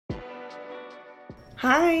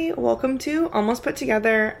Hi, welcome to Almost Put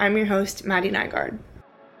Together. I'm your host, Maddie Nygaard.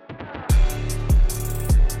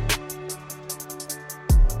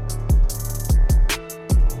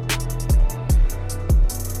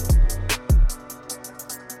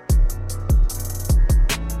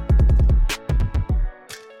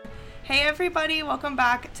 Hey everybody, welcome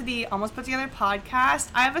back to the Almost Put Together podcast.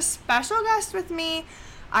 I have a special guest with me.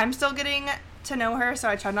 I'm still getting to know her, so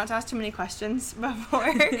I tried not to ask too many questions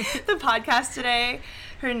before the podcast today.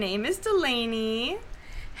 Her name is Delaney.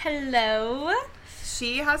 Hello.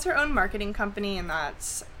 She has her own marketing company, and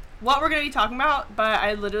that's what we're going to be talking about, but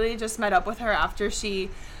I literally just met up with her after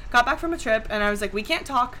she got back from a trip, and I was like, we can't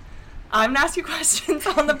talk. I'm going to ask you questions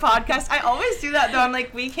on the podcast. I always do that, though. I'm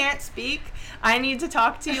like, we can't speak. I need to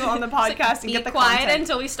talk to you on the podcast and get the quiet content.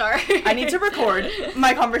 until we start. I need to record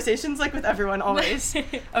my conversations like with everyone always.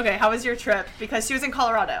 Okay, how was your trip? Because she was in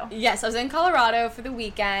Colorado. Yes, I was in Colorado for the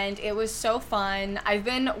weekend. It was so fun. I've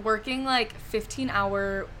been working like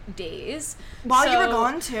 15-hour days. While you were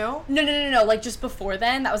gone too? No. Like just before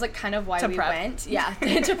then. That was like kind of why we went. Yeah,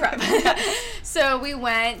 to prep. So we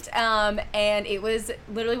went, and it was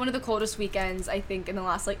literally one of the coldest weekends I think in the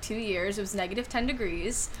last like 2 years. It was negative 10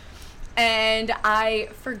 degrees. And I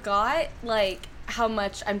forgot, like, how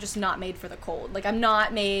much I'm just not made for the cold. Like, I'm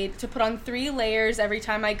not made to put on 3 layers every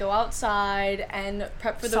time I go outside and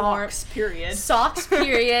prep for the warmth. Socks,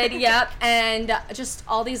 period, yep. And just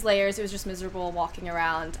all these layers, it was just miserable walking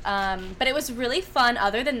around. But it was really fun.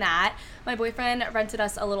 Other than that, my boyfriend rented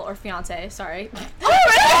us a little, or fiance, sorry.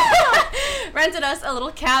 Rented us a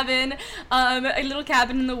little cabin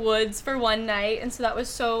in the woods for one night. And so that was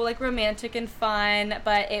so, like, romantic and fun.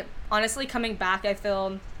 But it, honestly, coming back, I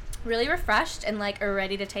feel really refreshed and like are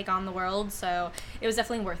ready to take on the world, so it was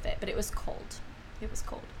definitely worth it. But it was cold.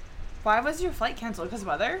 Why was your flight canceled? Because of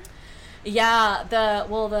weather? Yeah,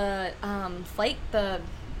 flight,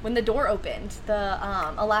 when the door opened, the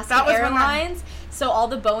Alaska Airlines, so all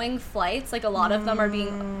the Boeing flights, like a lot of them are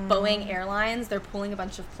being Boeing Airlines, they're pulling a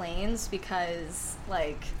bunch of planes because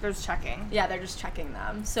like they're just checking. Yeah, they're just checking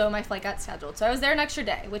them. So my flight got scheduled, so I was there an extra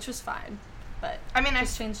day, which was fine, but I mean, I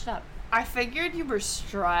just changed it up. I figured you were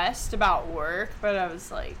stressed about work, but I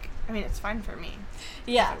was like, I mean, it's fine for me.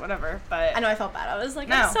 Yeah. Like, whatever, but... I know, I felt bad. I was like,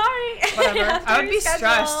 no, I'm sorry. Whatever. I would be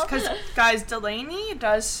stressed, because, guys, Delaney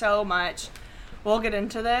does so much. We'll get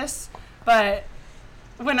into this, but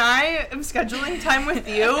when I am scheduling time with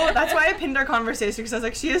you, that's why I pinned our conversation, because I was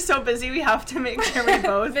like, she is so busy, we have to make sure we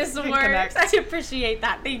both this can works. Connect. I appreciate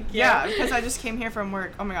that. Thank you. Yeah, because I just came here from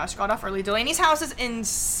work. Oh my gosh, got off early. Delaney's house is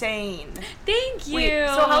insane. Thank you. Wait,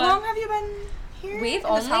 so how long have you been here? We've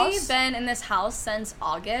only been in this house since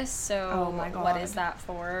August, so oh my God. What is that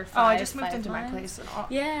for? I just moved into my place in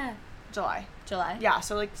July. Yeah,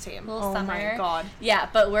 so like same. Little summer. Oh my God. Yeah,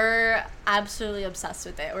 but we're absolutely obsessed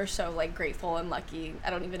with it. We're so like grateful and lucky. I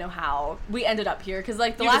don't even know how we ended up here, because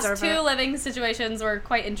like the last 2 living situations were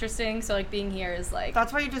quite interesting. So like being here is like,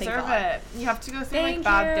 that's why you deserve it. You have to go through like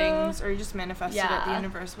bad things, or you just manifested it. The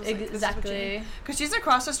universe was like, exactly. Because she's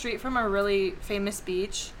across the street from a really famous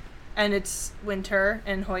beach, and it's winter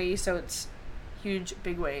in Hawaii, so it's huge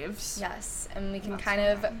big waves. Yes, and we can kind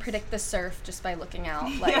of predict the surf just by looking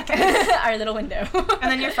out like our little window.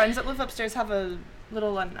 And then your friends that live upstairs have a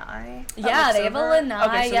little lanai. Yeah, they have a lanai.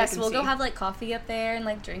 Okay, so yes, we'll go have like coffee up there and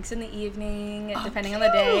like drinks in the evening, depending on the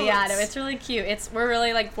day. Yeah, no, it's really cute. We're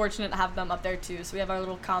really like fortunate to have them up there too. So we have our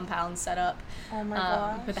little compound set up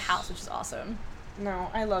for the house, which is awesome. No,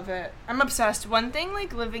 I love it. I'm obsessed. One thing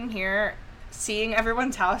like living here, seeing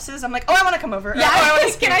everyone's houses, I'm like, oh, I want to come over. Yeah,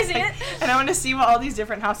 can I see it? And I want to see what all these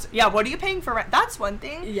different houses. Yeah, what are you paying for rent? That's one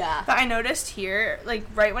thing. Yeah. That I noticed here, like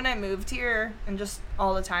right when I moved here, and just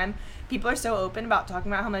all the time, people are so open about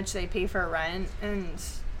talking about how much they pay for rent and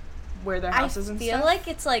where their houses and stuff. I feel like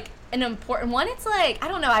it's like an important one. It's like, I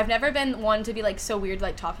don't know, I've never been one to be like so weird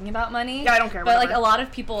like talking about money. Yeah, I don't care. But like a lot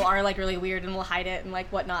of people are like really weird and will hide it and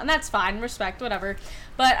like whatnot, and that's fine, respect, whatever.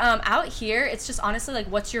 But out here, it's just honestly like,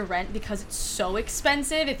 what's your rent? Because it's so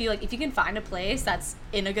expensive. If you can find a place that's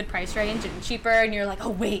in a good price range and cheaper, and you're like, oh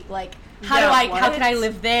wait, like how can I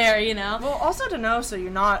live there, you know? Well, also to know so you're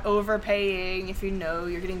not overpaying. If you know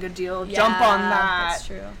you're getting a good deal, jump on that. That's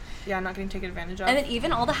true. Yeah, I'm not getting taken advantage of. And then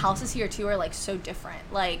even all the houses here too are like so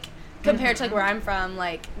different, like compared to like where I'm from.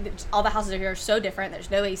 Like all the houses here are so different.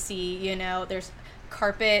 There's no AC, you know. There's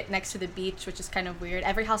carpet next to the beach, which is kind of weird.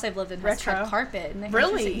 Every house I've lived in has had carpet. And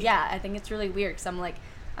really? Yeah, I think it's really weird because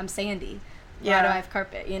I'm sandy. Yeah. Why do I have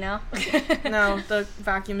carpet, you know? No, the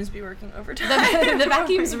vacuums be working overtime. The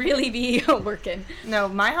vacuums really be working. No,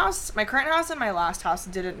 my current house and my last house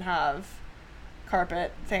didn't have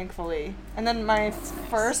carpet, thankfully. And then my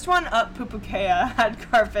first one up, Pupukea, had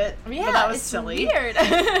carpet. Yeah, but that was it's silly. Weird.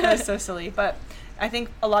 That was so silly. But I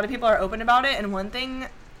think a lot of people are open about it. And one thing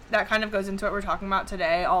that kind of goes into what we're talking about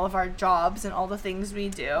today, all of our jobs and all the things we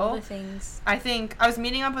do. All the things. I think I was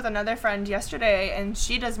meeting up with another friend yesterday, and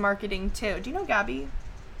she does marketing too. Do you know Gabby?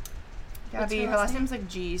 Gabby, her last name's like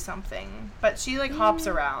G something, but she like hops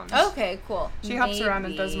around. Okay, cool. She hops around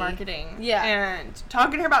and does marketing. Yeah. And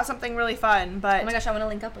talking to her about something really fun, but oh my gosh, I want to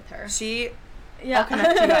link up with her. I'll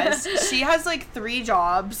connect you guys. She has like 3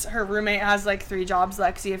 jobs. Her roommate has like 3 jobs,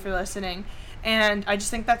 Lexi, if you're listening. And I just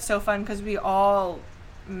think that's so fun because we all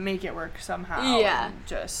make it work somehow. Yeah. And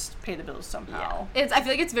just pay the bills somehow. Yeah. I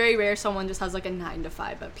feel like it's very rare someone just has like a 9 to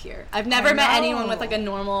 5 up here. I've never met anyone with like a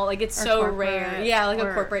normal, like it's so rare. Yeah, like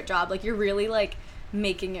a corporate job. Like you're really like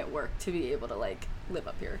making it work to be able to like live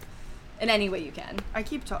up here in any way you can. I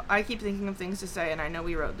keep thinking of things to say, and I know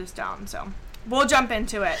we wrote this down, so we'll jump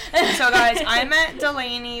into it. So guys, I met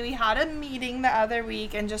Delaney. We had a meeting the other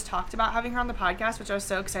week and just talked about having her on the podcast, which I was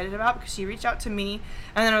so excited about because she reached out to me,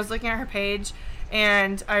 and then I was looking at her page,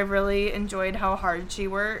 and I really enjoyed how hard she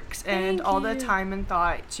works and all the time and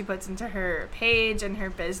thought she puts into her page and her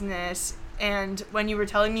business. And when you were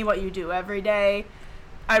telling me what you do every day,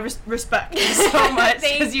 I respect you so much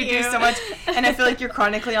because you do so much, and I feel like you're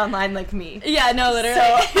chronically online like me. Yeah, no, literally. So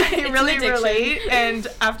I really relate, and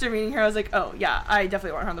after meeting her, I was like, oh, yeah, I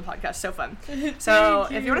definitely want her on the podcast. So fun. So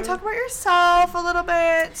if you want to talk about yourself a little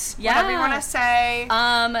bit, whatever you want to say.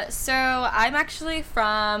 So I'm actually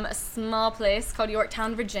from a small place called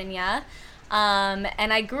Yorktown, Virginia,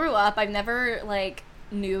 and I grew up, I've never, like,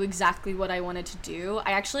 knew exactly what I wanted to do.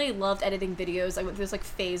 I actually loved editing videos. I went through this like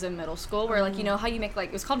phase in middle school where like, you know how you make like,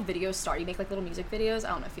 it was called Video Star, you make like little music videos. I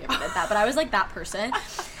don't know if you ever did that, but I was like that person.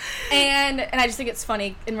 And I just think it's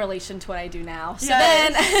funny in relation to what I do now. So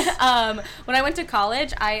then when I went to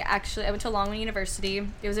college, I went to Longwood University.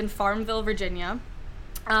 It was in Farmville, Virginia.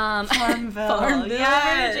 Farmville,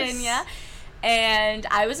 Virginia. And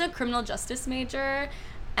I was a criminal justice major,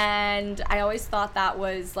 and I always thought that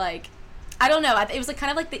was like, I don't know. It was like kind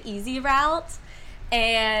of like the easy route,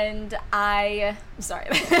 and I'm sorry,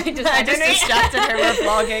 I just distracted her with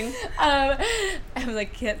vlogging. I was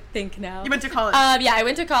like, can't think now. You went to college. Yeah, I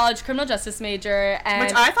went to college, criminal justice major, and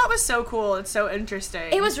which I thought was so cool. It's so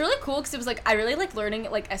interesting. It was really cool because it was like I really like learning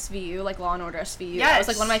like SVU, like Law and Order SVU. Yes. That was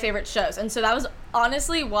like one of my favorite shows, and so that was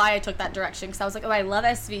honestly why I took that direction because I was like, oh, I love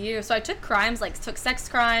SVU. So I took crimes, like took sex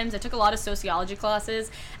crimes. I took a lot of sociology classes,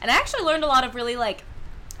 and I actually learned a lot of really like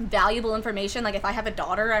valuable information. Like if I have a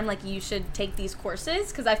daughter, I'm like, you should take these courses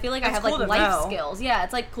because I feel like I have like life skills. Yeah,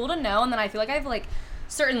 it's like cool to know, and then I feel like I have like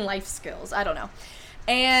certain life skills. I don't know.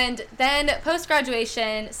 And then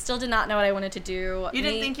post-graduation, still did not know what I wanted to do. You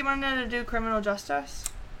didn't think you wanted to do criminal justice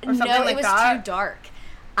or something like it was that? Too dark.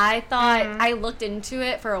 I thought I looked into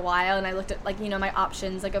it for a while, and I looked at like, you know, my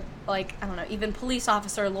options, like I don't know, even police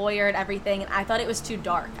officer, lawyer, and everything, and I thought it was too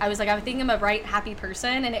dark. I was like, I think I'm a bright, happy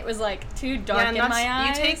person, and it was like too dark in my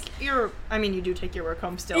eyes. You do take your work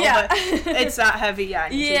home still, but it's that heavy, yeah.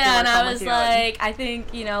 And I was like, I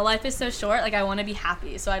think, you know, life is so short, like I want to be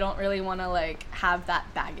happy, so I don't really want to like have that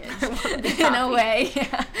baggage in a way.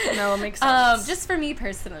 Yeah. No, it makes sense. Just for me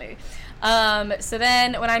personally. So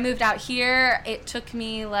then when I moved out here, it took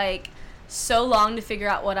me like so long to figure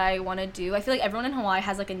out what I want to do. I feel like everyone in Hawaii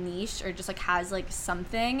has like a niche or just like has like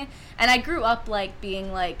something. And I grew up like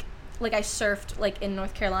being like I surfed like in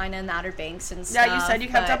North Carolina and the Outer Banks and stuff. Yeah, you said you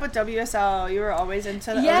kept up with WSL. You were always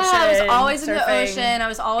into the ocean. Yeah, I was always in the ocean. I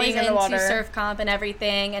was always into surf comp and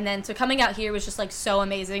everything. And then so coming out here was just like so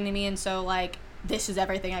amazing to me, and so like this is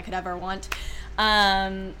everything I could ever want.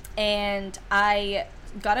 And I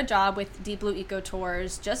got a job with Deep Blue Eco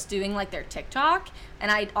Tours just doing like their TikTok,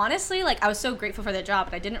 and I honestly like I was so grateful for their job,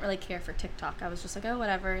 but I didn't really care for TikTok. I was just like, oh,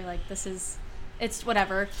 whatever, like it's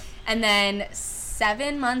whatever. And then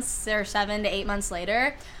 7 to 8 months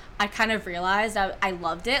later, I kind of realized I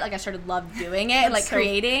loved it. Like I loved doing it and like so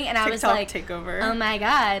creating, and I was like, takeover. Oh my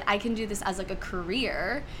god, I can do this as like a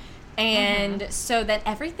career. And so then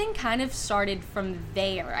everything kind of started from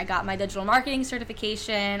there. I got my digital marketing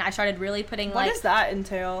certification. I started really putting What does that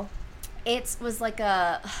entail? It was like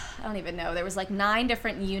I don't even know. There was like 9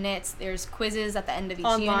 different units. There's quizzes at the end of each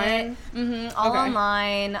online? unit. All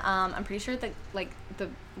online. I'm pretty sure that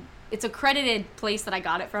it's a accredited place that I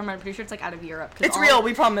got it from. I'm pretty sure it's like out of Europe. It's real,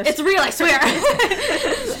 we promise. It's real, I swear.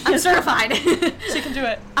 I'm certified. She can do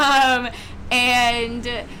it. And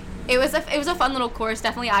It was a fun little course,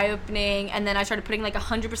 definitely eye-opening, and then I started putting like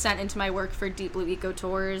 100% into my work for Deep Blue Eco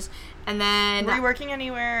Tours, and then... Were you working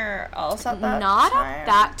anywhere else at that time? Not at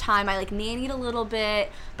that time. I like nannied a little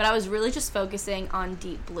bit, but I was really just focusing on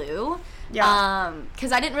Deep Blue. Yeah.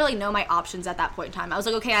 Because I didn't really know my options at that point in time. I was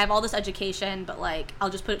like, okay, I have all this education, but like I'll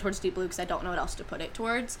just put it towards Deep Blue because I don't know what else to put it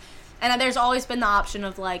towards. And there's always been the option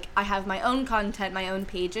of like I have my own content, my own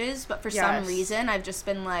pages, but for some reason I've just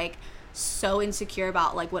been like so insecure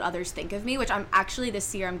about like what others think of me, which I'm actually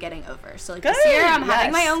this year I'm getting over. So like this year I'm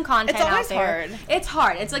having my own content out there. It's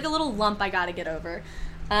hard. It's like a little lump I gotta get over.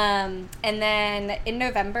 And then in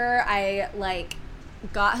November I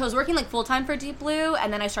was working like full time for Deep Blue,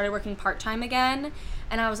 and then I started working part time again,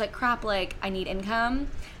 and I was like, crap, like I need income.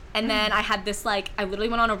 And then I had this like I literally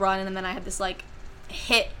went on a run, and then I had this like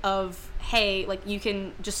hit of, hey, like you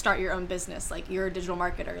can just start your own business, like you're a digital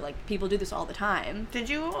marketer, like people do this all the time. Did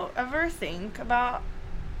you ever think about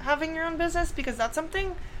having your own business? Because that's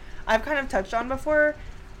something I've kind of touched on before.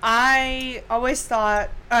 I always thought,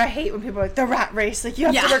 I hate when people are like, the rat race, like you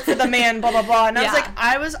have to work for the man, blah blah blah, and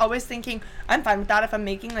I was always thinking, I'm fine with that. If I'm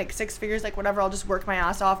making like 6 figures, like whatever, I'll just work my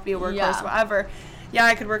ass off, be a workhorse, whatever. Yeah,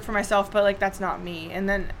 I could work for myself, but like that's not me. And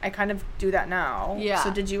then I kind of do that now. Yeah. So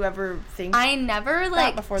did you ever think I never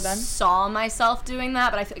like before then? Saw myself doing that,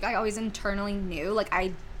 but I feel like I always internally knew. Like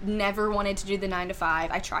I never wanted to do the 9 to 5.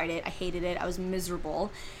 I tried it. I hated it. I was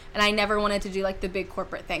miserable. And I never wanted to do like the big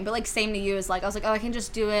corporate thing. But like same to you, is like I was like, oh, I can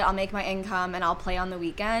just do it. I'll make my income and I'll play on the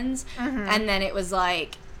weekends. Mm-hmm. And then it was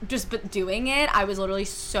like but doing it, I was literally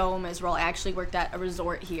so miserable. I actually worked at a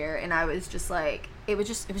resort here, and I was just like, it was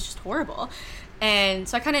just horrible. And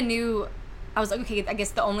so I kind of knew, I was like, okay, I guess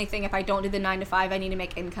the only thing, if I don't do the 9 to 5, I need to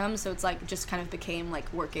make income. So it's like just kind of became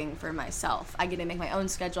like working for myself. I get to make my own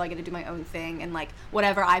schedule. I get to do my own thing, and like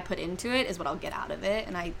whatever I put into it is what I'll get out of it.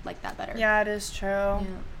 And I like that better. Yeah, it is true. Yeah.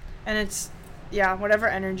 And it's, whatever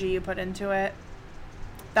energy you put into it.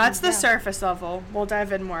 That's the surface level. We'll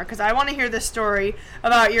dive in more, because I want to hear the story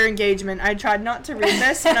about your engagement. I tried not to read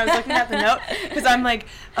this when I was looking at the note, because I'm like,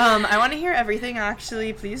 I want to hear everything,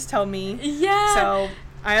 actually. Please tell me. Yeah. So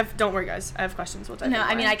don't worry, guys. I have questions. We'll dive in more.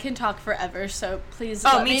 I mean, I can talk forever, so please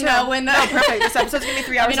let me know when the... Oh, perfect. This episode's going to be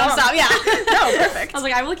 3 hours long. Don't stop, yeah. No, perfect. I was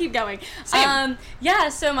like, I will keep going. Same.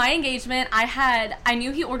 So my engagement, I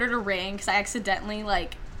knew he ordered a ring, because I accidentally,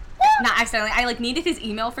 not accidentally, I needed his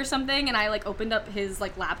email for something, and I opened up his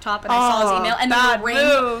laptop and I saw his email, and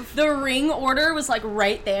the ring order was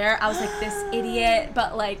right there. I was like, this idiot,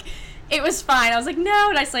 but it was fine. I was like, no,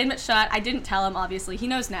 and I slammed it shut. I didn't tell him, obviously. He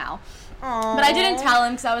knows now. Aww. But I didn't tell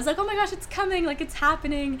him because I was like, oh my gosh, it's coming, it's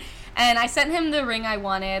happening. And I sent him the ring I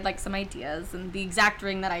wanted, some ideas, and the exact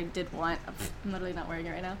ring that I did want. I'm literally not wearing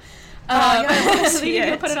it right now. So you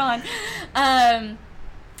can put it on.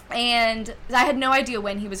 And I had no idea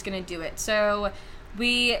when he was going to do it. So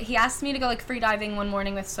he asked me to go free diving one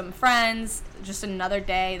morning with some friends, just another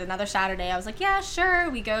Saturday. I was like, yeah, sure.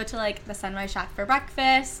 We go to the Sunrise Shack for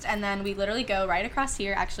breakfast, and then we literally go right across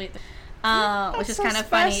here, actually, which is kind of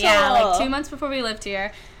funny. Yeah, 2 months before we lived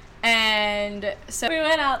here. And so we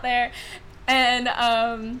went out there,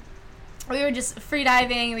 and we were just free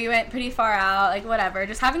diving. We went pretty far out, whatever,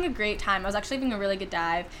 just having a great time. I was actually having a really good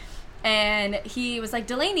dive. And he was like,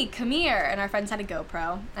 Delaney, come here. And our friends had a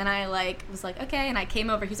GoPro. And I was like, okay. And I came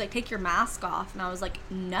over. He was like, take your mask off. And I was like,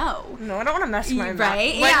 no. No, I don't want to mess with my mask.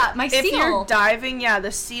 Right? Yeah, my seal. If you're diving,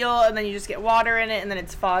 the seal, and then you just get water in it, and then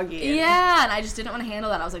it's foggy. Yeah, and I just didn't want to handle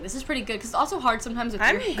that. I was like, this is pretty good. Because it's also hard sometimes with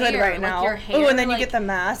your hair. I'm good right now. Your hair, oh, and then you get the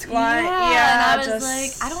mask line. Yeah, and I was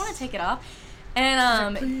like, I don't want to take it off.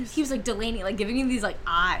 And he was like, Delaney, giving me these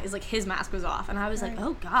eyes, his mask was off, and I was like,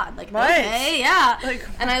 oh god, what? Okay, yeah.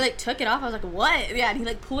 And I took it off. I was like, what? Yeah, and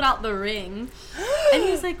he pulled out the ring, and he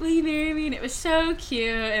was like, will you marry me? And it was so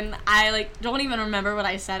cute. And I don't even remember what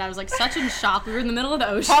I said. I was such in shock. We were in the middle of the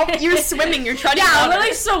ocean. You're swimming. You're treading water. I'm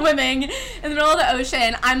literally swimming in the middle of the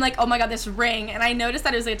ocean. I'm like, oh my god, this ring. And I noticed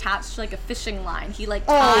that it was attached to a fishing line. He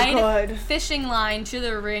tied fishing line to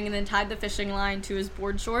the ring, and then tied the fishing line to his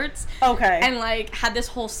board shorts. Okay. And had this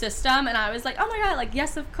whole system, and I was like, oh my god,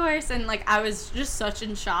 yes, of course. And I was just such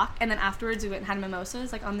in shock. And then afterwards we went and had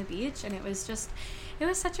mimosas on the beach, and it was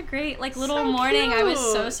such a great little morning. Cute. I was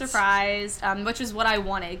so surprised, which is what I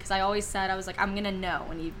wanted, because I always said, I was like, I'm gonna know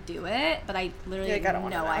when you do it, but I literally had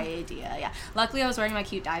no idea. Yeah, luckily I was wearing my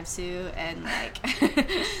cute dive suit, and so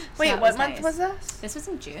wait, what month was this? This was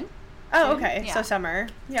in June. Oh, okay. Yeah. So summer.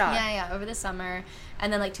 Yeah, over the summer.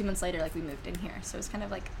 And then 2 months later, we moved in here. So it was kind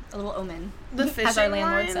of a little omen. The fishing as our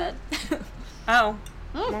landlord line? said. Oh.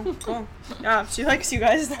 Well, cool. Yeah, she likes you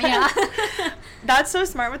guys then. Yeah. That's so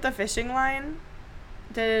smart with the fishing line.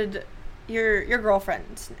 Did your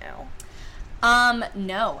girlfriend knew?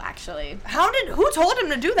 No, actually. Who told him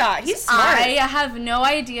to do that? He's smart. I have no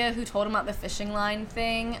idea who told him about the fishing line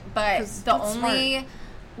thing, but the only, smart.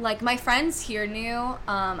 Like, my friends here knew.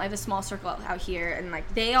 I have a small circle out here, and,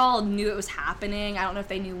 like, they all knew it was happening. I don't know if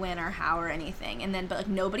they knew when or how or anything, but, like,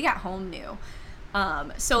 nobody at home knew.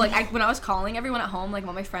 So, like, when I was calling everyone at home, like,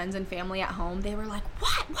 all my friends and family at home, they were like,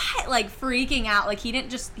 what? Like, freaking out. Like, he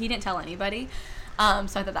didn't tell anybody.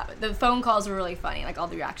 So I thought the phone calls were really funny. Like, all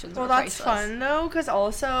the reactions were priceless. Well, that's fun, though, because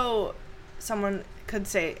also someone could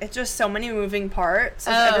say it's just so many moving parts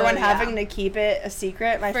of everyone having to keep it a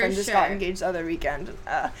secret. My friend just got engaged the other weekend.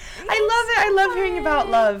 I love it. I love hearing about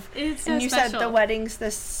love. It's so and you special. said the wedding's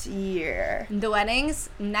this year. The wedding's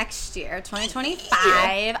next year, 2025.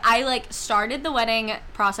 I, like, started the wedding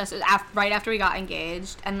process right after we got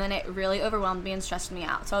engaged, and then it really overwhelmed me and stressed me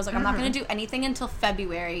out. So I was like, I'm not going to do anything until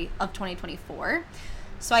February of 2024.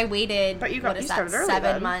 So I waited, but you started early 7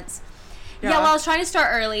 then. months. Yeah, well, I was trying to start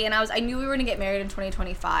early, and I knew we were going to get married in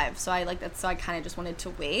 2025, so I kind of just wanted to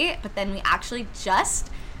wait, but then we actually just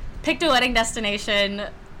picked a wedding destination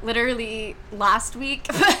literally last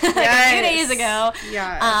week, like a few days ago.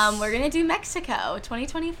 Yes. We're going to do Mexico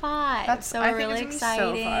 2025. So we're really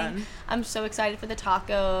exciting. So fun. I'm so excited for the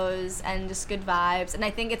tacos and just good vibes, and I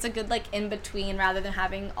think it's a good, like, in-between rather than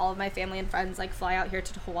having all of my family and friends, like, fly out here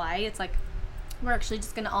to Hawaii. It's like, we're actually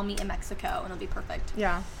just going to all meet in Mexico, and it'll be perfect.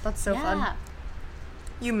 Yeah, that's so fun.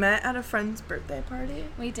 You met at a friend's birthday party?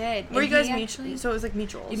 We did. Were you guys mutually? So it was like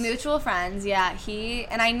mutuals. Mutual friends, yeah.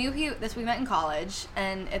 I knew we met in college,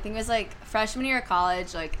 and I think it was like freshman year of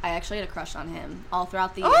college, like I actually had a crush on him all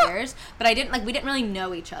throughout the years, but we didn't really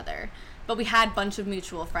know each other. But we had a bunch of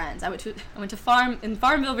mutual friends. I went to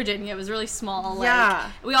Farmville, Virginia. It was really small.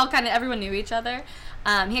 Like, we all everyone knew each other.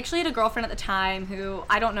 He actually had a girlfriend at the time who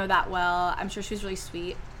I don't know that well. I'm sure she was really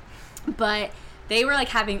sweet. But they were, like,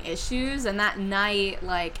 having issues, and that night,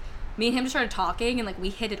 like, me and him just started talking, and, like, we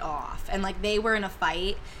hit it off. And, like, they were in a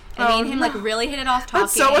fight, and me and him, like, really hit it off talking.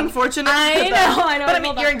 That's so unfortunate. I know. But, I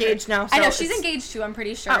mean, you're engaged now, so I know, she's engaged, too, I'm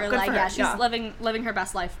pretty sure. Oh, good for her. She's living her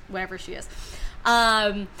best life, wherever she is.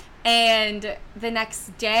 And the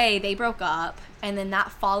next day, they broke up, and then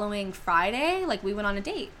that following Friday, like, we went on a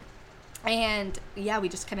date. And, yeah, we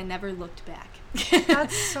just kind of never looked back.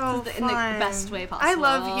 That's so fun. In the best way possible. I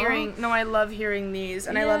love hearing these.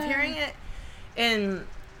 And I love hearing it in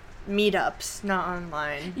meetups, not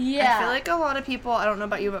online. Yeah. I feel like a lot of people, I don't know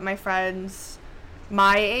about you, but my friends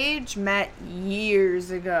my age met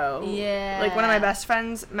years ago. Yeah. Like, one of my best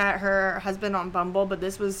friends met her husband on Bumble, but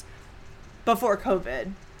this was before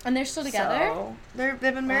COVID. And they're still together? So they've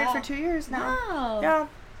been married for 2 years now. Wow. Yeah.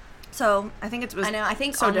 So I think I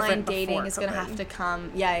think so online dating is going to have to come.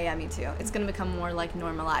 Yeah, me too. It's going to become more, like,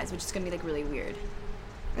 normalized, which is going to be, like, really weird.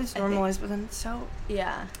 It's normalized, but then it's so...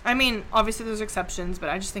 Yeah. I mean, obviously there's exceptions, but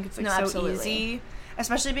I just think it's, like, absolutely. Easy.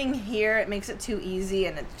 Especially being here, it makes it too easy,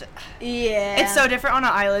 and it's just... Yeah. It's so different on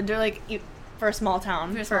an island, or, like, for a small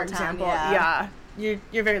town, for example. Yeah.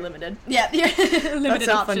 You're very limited. Yeah, you're limited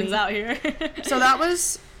options out here. So that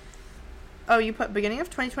was... Oh, you put beginning of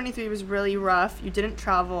 2023 was really rough. You didn't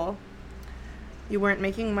travel. You weren't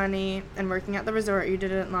making money, and working at the resort you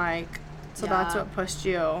didn't like. So that's what pushed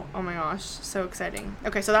you. Oh my gosh, so exciting.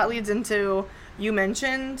 Okay, so that leads into, you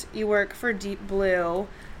mentioned you work for Deep Blue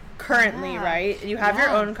currently, right? You have your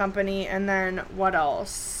own company, and then what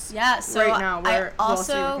else? Yeah, so right now, what else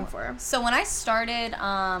are you working for? So when I started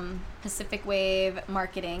Pacific Wave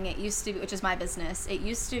Marketing, it used to be, which is my business, it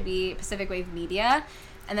used to be Pacific Wave Media.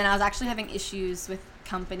 And then I was actually having issues with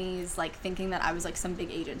companies, like, thinking that I was, like, some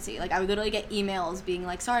big agency. Like, I would literally get emails being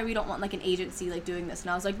like, sorry, we don't want, like, an agency, like, doing this.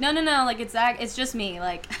 And I was like, no, like, it's just me.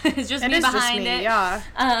 Like, it's just me behind it. Yeah.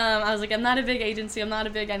 I was like, I'm not a big agency. I'm not a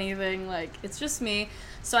big anything. Like, it's just me.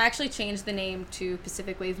 So I actually changed the name to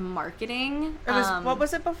Pacific Wave Marketing. What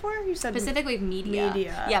was it before? You said Pacific Wave Media.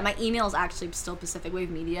 Yeah, my email is actually still Pacific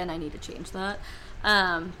Wave Media, and I need to change that.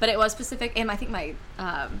 But it was Pacific, and I think my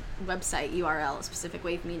website URL is Pacific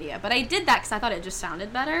Wave Media. But I did that because I thought it just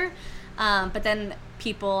sounded better. But then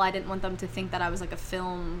I didn't want them to think that I was, like, a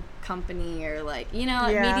film company or, like,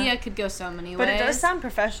 media could go so many ways. But it does sound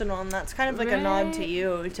professional, and that's kind of like a nod to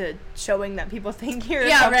you, to showing that people think you're a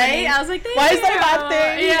company. Right? I was like, why is that a bad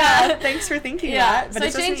thing? Yeah. Thanks for thinking that.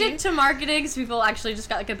 But so I changed it to marketing because people actually just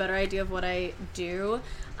got, like, a better idea of what I do.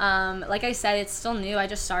 Like I said, it's still new. I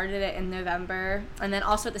just started it in November. And then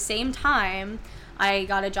also at the same time, I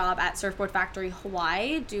got a job at Surfboard Factory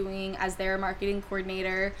Hawaii doing as their marketing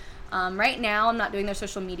coordinator. Right now I'm not doing their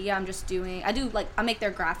social media. I make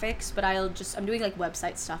their graphics, but I'm doing like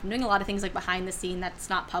website stuff. I'm doing a lot of things like behind the scene that's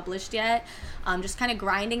not published yet. Just kind of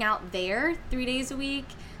grinding out there 3 days a week.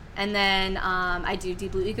 And then I do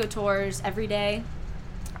Deep Blue Eco Tours every day.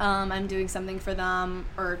 I'm doing something for them,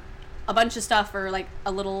 or a bunch of stuff, or like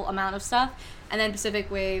a little amount of stuff. And then Pacific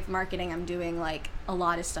Wave Marketing, I'm doing like a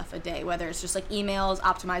lot of stuff a day, whether it's just like emails,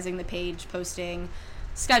 optimizing the page, posting,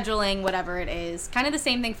 scheduling, whatever it is. Kind of the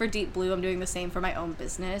same thing for Deep Blue. I'm doing the same for my own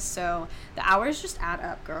business. So the hours just add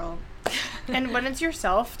up, girl. And when it's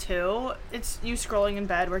yourself too, it's you scrolling in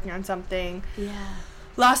bed, working on something. Yeah.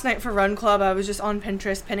 Last night for Run Club, I was just on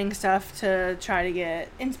Pinterest pinning stuff to try to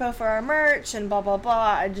get inspo for our merch and blah, blah, blah.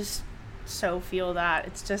 I just so feel that.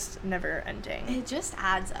 It's just never ending. It just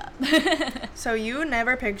adds up. So you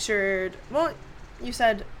never pictured, well, you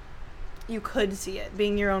said you could see it,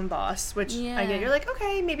 being your own boss, which I get. You're like,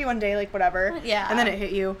 okay, maybe one day, like, whatever. Yeah. And then it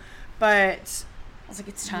hit you. But I was like,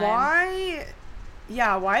 it's time.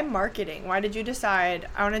 Why marketing? Why did you decide,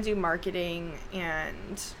 I want to do marketing,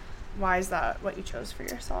 and why is that what you chose for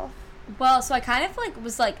yourself? Well, so I kind of like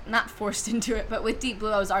was like not forced into it, but with Deep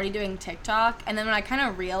Blue I was already doing TikTok, and then when I kind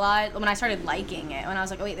of realized, when I started liking it, when I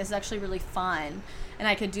was like, oh wait, this is actually really fun and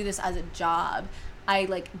I could do this as a job, I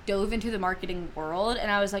like dove into the marketing world, and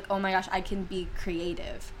I was like, oh my gosh, I can be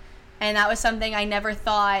creative. And that was something I never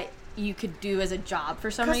thought you could do as a job for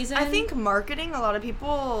some reason. I think marketing, a lot of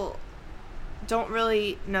people don't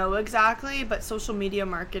really know exactly, but social media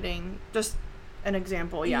marketing, just an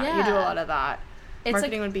example, you do a lot of that. It's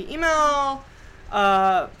marketing would be email,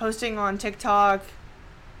 posting on TikTok,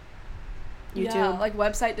 YouTube, like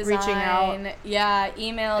website design, reaching out,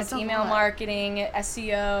 emails, email marketing,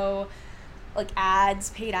 SEO, like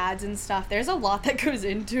ads, paid ads and stuff. There's a lot that goes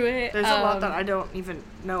into it. There's a lot that I don't even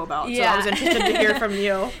know about, so I was interested to hear from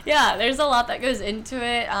you. Yeah, there's a lot that goes into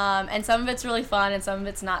it, and some of it's really fun and some of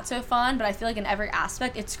it's not so fun, but I feel like in every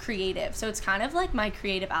aspect it's creative. So it's kind of like my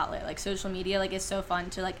creative outlet. Like social media, like, is so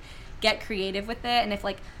fun to like get creative with it. And if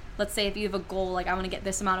like, let's say if you have a goal, like I want to get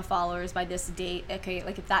this amount of followers by this date, okay,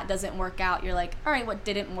 like if that doesn't work out, you're like, all right, what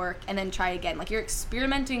didn't work, and then try again. Like you're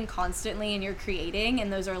experimenting constantly and you're creating,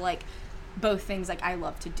 and those are like both things like I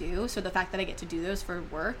love to do. So the fact that I get to do those for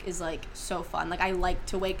work is like so fun. Like I like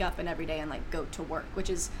to wake up and every day and like go to work, which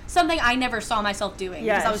is something I never saw myself doing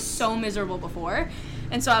because I was so miserable before.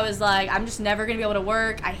 And so I was like, I'm just never gonna be able to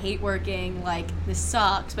work. I hate working, like this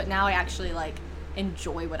sucks. But now I actually like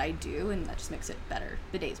enjoy what I do, and that just makes it better.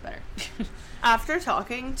 The day's better. After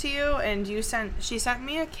talking to you, and she sent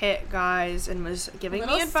me a kit, guys, and was giving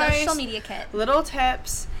me advice, social media kit, little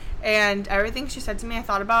tips, and everything she said to me I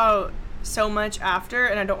thought about so much after,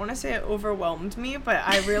 and I don't want to say it overwhelmed me, but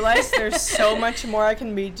I realized there's so much more I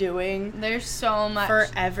can be doing. There's so much for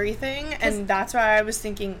everything, and that's why I was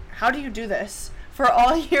thinking, how do you do this for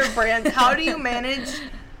all your brands? How do you manage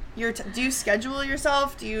your do you schedule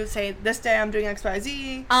yourself? Do you say this day I'm doing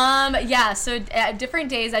XYZ? So at different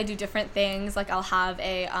days I do different things. Like I'll have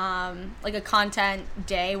a like a content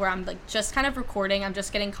day where I'm like just kind of recording, I'm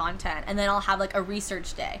just getting content, and then I'll have like a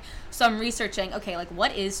research day. So I'm researching, okay, like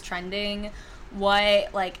what is trending,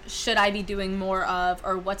 what like should I be doing more of,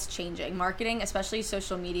 or what's changing. Marketing, especially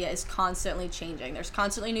social media, is constantly changing. There's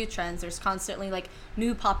constantly new trends, there's constantly like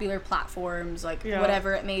new popular platforms, like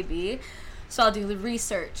whatever it may be. So I'll do the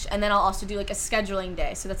research, and then I'll also do like a scheduling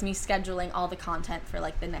day. So that's me scheduling all the content for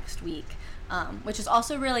like the next week, which is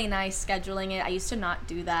also really nice, scheduling it. I used to not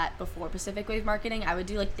do that before Pacific Wave Marketing. I would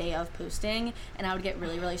do like day of posting, and I would get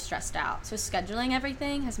really, really stressed out. So scheduling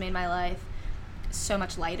everything has made my life so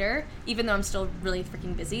much lighter, even though I'm still really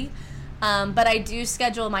freaking busy. But I do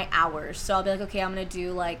schedule my hours. So I'll be like, okay, I'm going to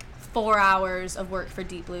do like 4 hours of work for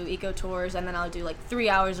Deep Blue Eco Tours, and then I'll do like 3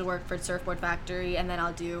 hours of work for Surfboard Factory, and then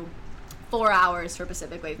I'll do 4 hours for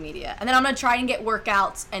Pacific Wave Media. And then I'm going to try and get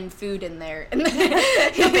workouts and food in there.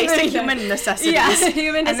 The basic human necessities. Yeah,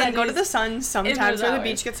 human necessities. And then go to the sun sometimes, or the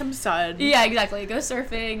beach, get some sun. Yeah, exactly. Go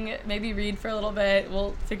surfing, maybe read for a little bit.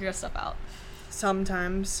 We'll figure stuff out.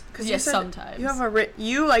 Sometimes. Sometimes. You have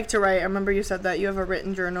you like to write. I remember you said that you have a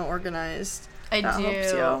written journal organized. I do.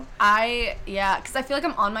 Helps you. Because I feel like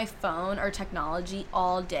I'm on my phone or technology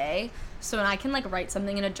all day. So when I can like write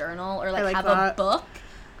something in a journal or like have a book,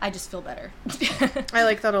 I just feel better. I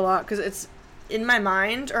like that a lot because it's in my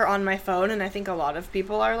mind or on my phone, and I think a lot of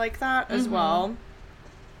people are like that as well.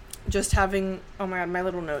 Just having, oh my god, my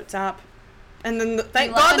little notes app. And then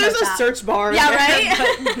thank God there's a search bar. Yeah,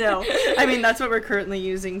 right? But no, I mean, that's what we're currently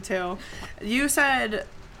using too. You said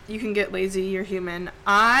you can get lazy, you're human.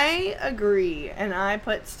 I agree, and I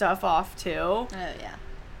put stuff off too. Oh, yeah.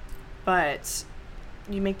 But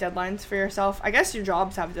you make deadlines for yourself. I guess your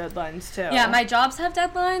jobs have deadlines too. Yeah, my jobs have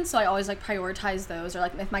deadlines, so I always like prioritize those. Or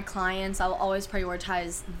like with my clients, I'll always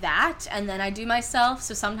prioritize that, and then I do myself.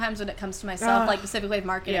 So sometimes when it comes to myself, like specifically with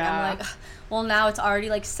marketing, I'm like, well, now it's already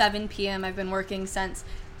like 7 p.m. I've been working since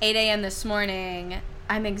 8 a.m. this morning.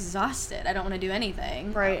 I'm exhausted. I don't want to do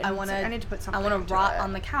anything. Right. I need to put something. I want to rot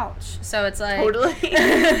on the couch. So it's like totally.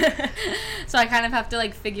 So I kind of have to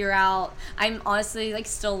like figure out. I'm honestly like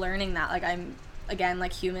still learning that. Like I'm again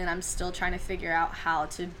like human. I'm still trying to figure out how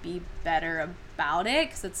to be better about it.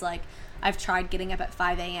 Because it's like I've tried getting up at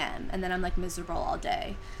 5 a.m. and then I'm like miserable all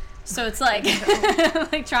day. So it's like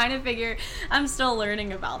like trying to figure. I'm still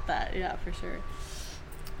learning about that. Yeah, for sure.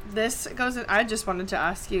 This goes. I just wanted to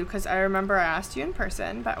ask you because I remember I asked you in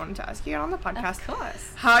person, but I wanted to ask you on the podcast. Of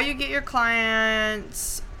course. How you get your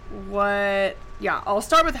clients? I'll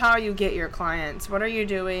start with how you get your clients. What are you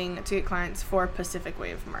doing to get clients for Pacific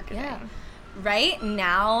Way of Marketing? Yeah. Right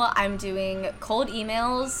now, I'm doing cold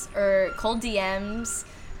emails or cold DMs,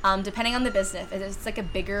 depending on the business. If it's like a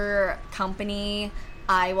bigger company,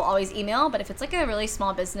 I will always email, but if it's like a really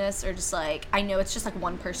small business or just like, I know it's just like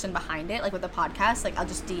one person behind it, like with a podcast, like I'll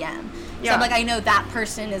just DM. Yeah. So I'm like, I know that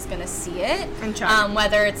person is going to see it. And check.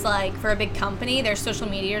 Whether it's like for a big company, their social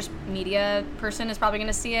media person is probably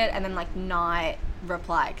going to see it and then like not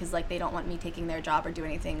reply because like they don't want me taking their job or do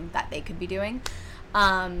anything that they could be doing. So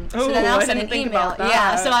then I'll send an email.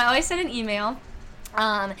 Yeah, so I always send an email.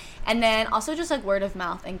 And then also just like word of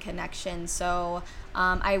mouth and connection. So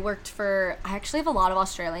I actually have a lot of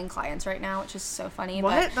Australian clients right now, which is so funny.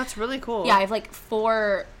 What? But That's really cool. yeah, I have like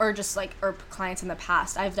 4 or clients in the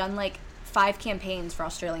past. I've done like 5 campaigns for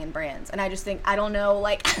Australian brands. And I just think, I don't know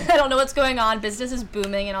what's going on. Business is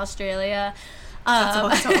booming in Australia.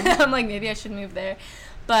 That's awesome. I'm like, maybe I should move there.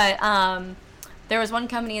 But there was one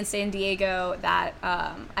company in San Diego that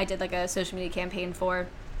I did like a social media campaign for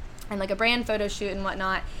and like a brand photo shoot and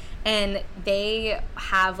whatnot. And they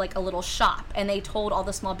have like a little shop and they told all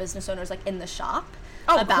the small business owners like in the shop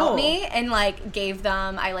about me and like gave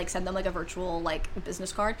them, I like sent them like a virtual like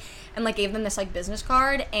business card and like gave them this like business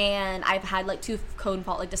card. And I've had like 2 Code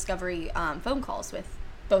Vault like discovery phone calls with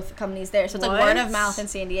both companies there. So it's like word of mouth in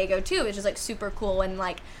San Diego too, which is like super cool. And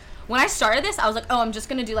like when I started this, I was like, oh, I'm just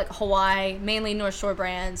going to do like Hawaii, mainly North Shore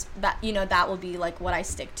brands. That, you know, that will be like what I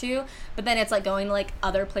stick to. But then it's like going to like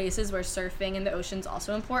other places where surfing in the ocean's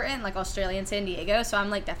also important, like Australia and San Diego. So I'm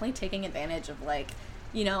like definitely taking advantage of like,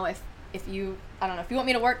 you know, if you, I don't know, if you want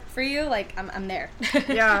me to work for you, like I'm there.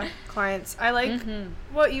 Yeah, clients. I like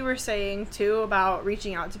what you were saying too about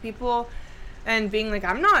reaching out to people and being like,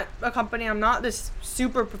 I'm not a company, I'm not this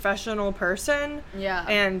super professional person. Yeah.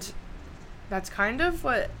 And that's kind of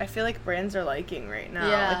what I feel like brands are liking right now.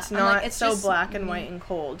 Yeah. It's not like, it's so just black and white and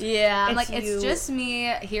cold. Yeah. I'm like, it's just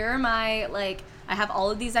me. Here are my, like, I have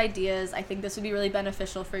all of these ideas. I think this would be really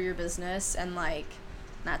beneficial for your business. And, like,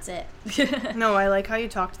 that's it. No, I like how you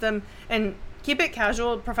talk to them. And keep it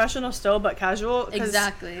casual, professional still, but casual.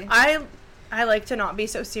 Exactly. I like to not be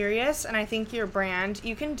so serious. And I think your brand,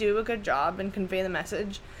 you can do a good job and convey the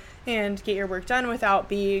message and get your work done without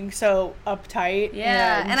being so uptight.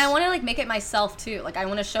 Yeah, and I want to like make it myself too. Like I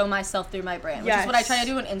want to show myself through my brand, which is what I try to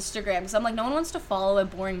do on Instagram. Because I'm like, no one wants to follow a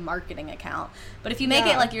boring marketing account. But if you make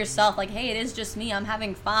it like yourself, like, hey, it is just me. I'm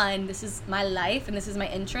having fun. This is my life, and this is my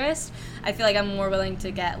interest. I feel like I'm more willing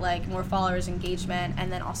to get like more followers, engagement,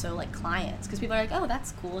 and then also like clients. Because people are like, oh,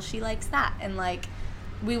 that's cool. She likes that, and like,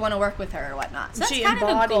 we want to work with her or whatnot. So that's she kind of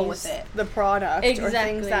the goal with embodies it. the product or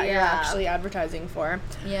things that you're yeah. actually advertising for.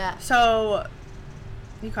 Yeah. So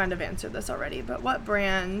you kind of answered this already, but what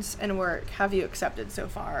brands and work have you accepted so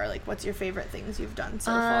far? Like, what's your favorite things you've done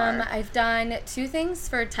so far? I've done 2 things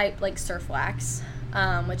for type like Surf Wax,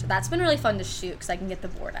 which that's been really fun to shoot because I can get the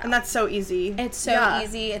board out. And that's so easy. It's so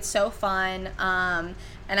easy. It's so fun.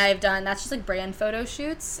 And I've done, that's just like brand photo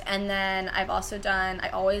shoots. And then I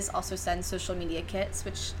always also send social media kits,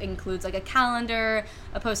 which includes like a calendar,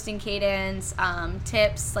 a posting cadence,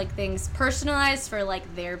 tips, like things personalized for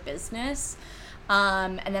like their business.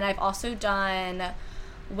 And then I've also done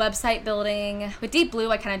website building. With Deep Blue,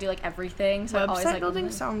 I kind of do like everything. So website building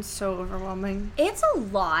sounds so overwhelming. It's a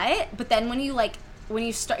lot, but then when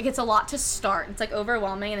you start, it gets a lot to start. It's like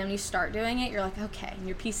overwhelming, and then when you start doing it, you're like, okay, and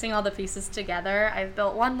you're piecing all the pieces together. I've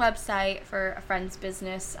built one website for a friend's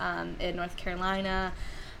business in North Carolina.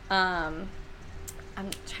 I'm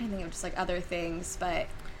trying to think of just like other things, but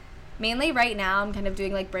mainly right now I'm kind of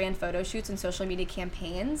doing like brand photo shoots and social media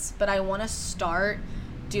campaigns, but I want to start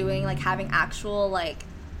doing like having actual like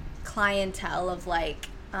clientele of like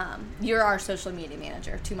you're our social media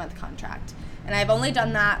manager, 2-month contract. And I've only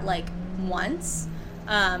done that like once,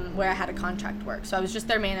 where I had a contract work. So I was just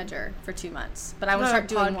their manager for 2 months. But I want to start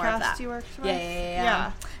doing more of that. You worked with?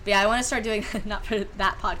 Yeah. But yeah, I want to start doing, not for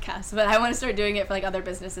that podcast, but I want to start doing it for like other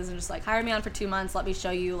businesses and just like hire me on for 2 months. Let me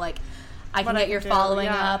show you like I can get your following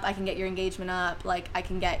up, I can get your engagement up, like I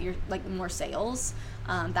can get your like more sales.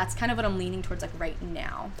 That's kind of what I'm leaning towards like right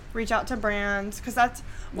now. Reach out to brands, because that's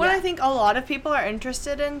what I think a lot of people are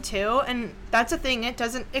interested in too. And that's a thing.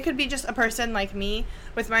 It could be just a person like me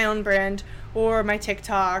with my own brand or my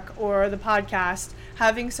TikTok or the podcast,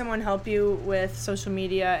 having someone help you with social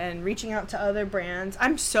media and reaching out to other brands.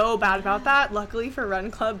 I'm so bad about that. Luckily for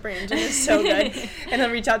Run Club, branding is so good. And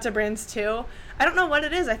then reach out to brands too. I don't know what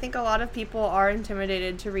it is. I think a lot of people are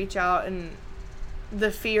intimidated to reach out, and the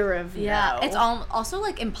fear of no. It's also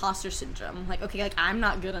like imposter syndrome. Like, okay, like I'm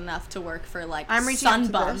not good enough to work for like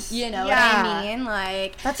Sunbum. You know what I mean?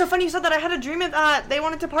 Like, that's so funny you said that. I had a dream of that. They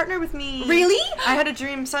wanted to partner with me. Really? I had a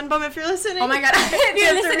dream. Sunbum, if you're listening. Oh my god, if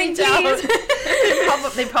you're listening,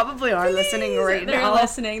 please. They probably are listening right now. They're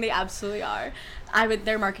listening. They absolutely are.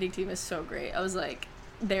 Their marketing team is so great. I was like,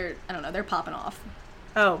 they're popping off.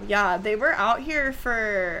 Oh yeah, they were out here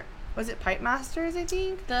for. Was it Pipe Masters, I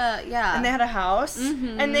think? And they had a house.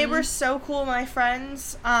 Mm-hmm. And they were so cool, my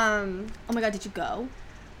friends. Oh my god, did you go?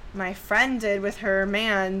 My friend did with her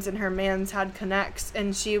mans, and her mans had connects,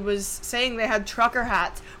 and she was saying they had trucker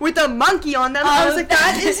hats with a monkey on them. I was like,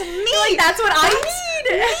 that is me! Like, that's what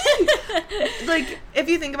I need! Like, if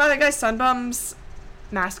you think about it, guys, Sunbum's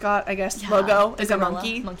mascot, I guess, logo is gorilla, a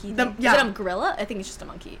monkey. Is it a gorilla? I think it's just a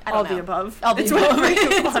monkey. I don't know. All the above. It's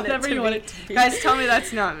whatever you want it to be. Guys, tell me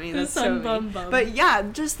that's not me. That's so me. Bum. But yeah,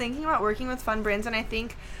 just thinking about working with fun brands, and I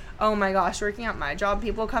think, oh my gosh, working at my job,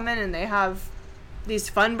 people come in and they have these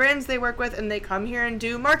fun brands they work with, and they come here and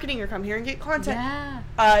do marketing or come here and get content. Yeah.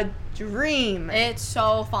 A dream. It's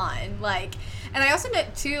so fun. Like, and I also know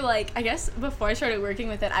too, like, I guess before I started working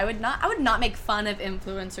with it, I would not make fun of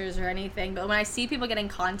influencers or anything, but when I see people getting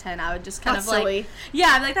content, I would just kind of silly. Like,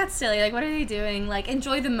 yeah, I'm like, that's silly. Like, what are they doing? Like,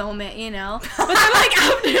 enjoy the moment, you know? But then, like,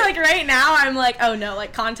 after, like, right now, I'm like, oh no,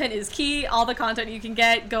 like, content is key. All the content you can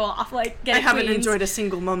get, go off, like, get I haven't enjoyed a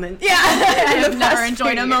single moment. Yeah, I have never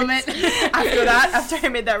enjoyed a moment. After I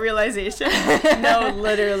made that realization. No,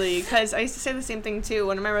 literally, because I used to say the same thing too.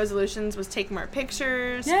 One of my resolutions was take more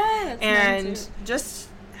pictures. Yeah, that's and just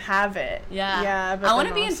have it. Yeah. But I want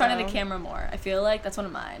to be in front of the camera more. I feel like that's one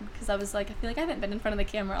of mine, because I was like, I feel like I haven't been in front of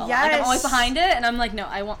the camera a lot. Like, I'm always behind it, and I'm like, no,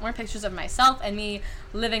 I want more pictures of myself and me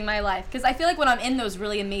living my life, because I feel like when I'm in those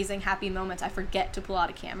really amazing happy moments, I forget to pull out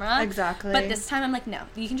a camera. Exactly. But this time I'm like, no,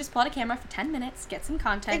 you can just pull out a camera for 10 minutes, get some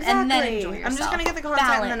content, and then enjoy yourself. I'm just gonna get the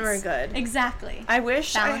content and then we're good. Exactly. I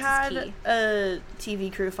wish I had a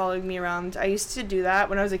TV crew following me around. I used to do that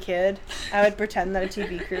when I was a kid. I would pretend that a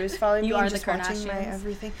TV crew is following me. You are just the watching my Kardashians.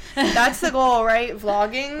 Everything. That's the goal, right?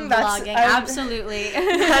 Vlogging. Absolutely.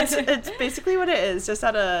 It's basically what it is, just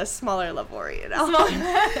at a smaller level, you know.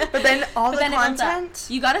 But then all the content.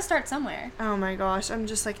 You gotta start somewhere. Oh my gosh, I'm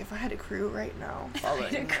just like, if I had a crew right now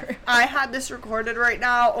following me. I had this recorded right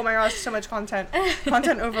now. Oh my gosh, so much content.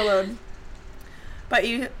 Content overload. But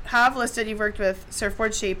you have listed, you've worked with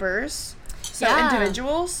surfboard shapers. So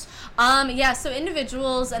individuals. So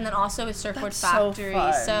individuals, and then also with Surfboard Factory.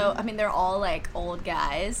 So I mean, they're all like old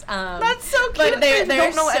guys. That's so cute. But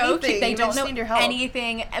they're so anything. cute. They don't know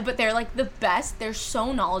anything, but they're like the best. They're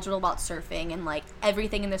so knowledgeable about surfing and like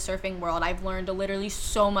everything in the surfing world. I've learned literally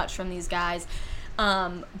so much from these guys.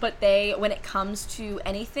 But when it comes to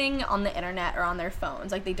anything on the internet or on their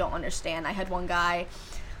phones, like, they don't understand. I had one guy,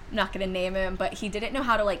 I'm not gonna name him, but he didn't know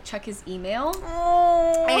how to like check his email.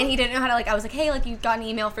 Aww. And he didn't know how to, like, I was like, hey, like, you got an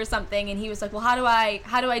email for something, and he was like, well, how do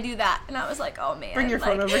I do that? And I was like, oh man, bring your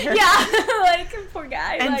like, phone over here. Yeah. Like, poor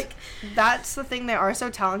guy. And like, that's the thing, they are so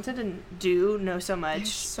talented and do know so much. They're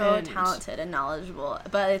so talented and knowledgeable,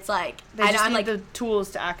 but it's like, I'm like the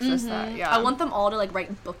tools to access that. Yeah, I want them all to like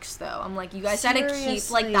write books though. I'm like, you guys gotta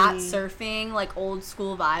keep like that surfing, like, old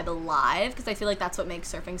school vibe alive, because I feel like that's what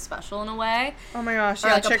makes surfing special in a way. Oh my gosh, or,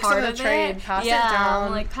 yeah, like, tricks of the trade. Pass it down.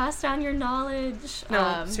 I'm like, pass down your knowledge.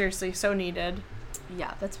 No, seriously, so needed.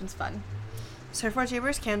 Yeah, that's been fun. Surfboard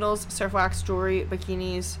shapers, candles, surf wax, jewelry,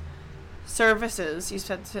 bikinis, services. You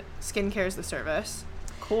said skincare is the service.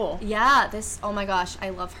 Cool. Yeah, oh my gosh, I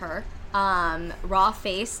love her. Raw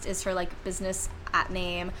Faced is her like business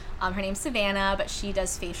name. Her name's Savannah, but she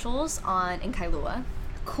does facials in Kailua.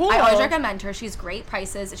 Cool. I always recommend her. She's great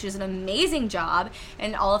prices. She does an amazing job,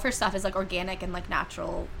 and all of her stuff is like organic and like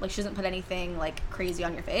natural. Like, she doesn't put anything like crazy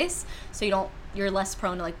on your face, so you don't you're less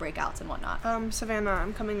prone to like breakouts and whatnot. Savannah,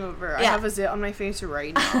 I'm coming over. I have a zit on my face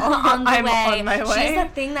right now. On I'm on my way. She has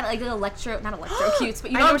that thing that like not electrocutes,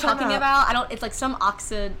 but you know what I'm talking about? It's like some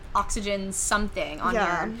oxygen something on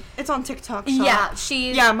your... It's on TikTok. Yeah,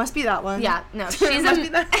 it must be that one. Yeah, no, it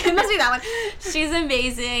must be that one. She's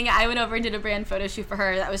amazing. I went over and did a brand photo shoot for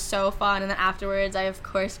her. That was so fun. And then afterwards, I of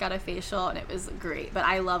course got a facial, and it was great. But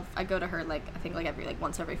I go to her like I think like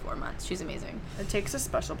once every 4 months. She's amazing. It takes a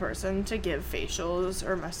special person to give facials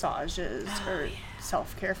or massages or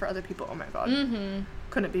self-care for other people. Oh my god. Mm-hmm.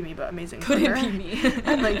 Couldn't be me, but amazing. Couldn't be me.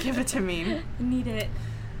 And like, give it to me. Need it.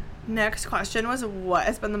 Next question was, what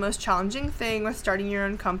has been the most challenging thing with starting your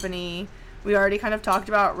own company? We already kind of talked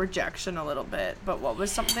about rejection a little bit, but what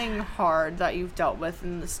was something hard that you've dealt with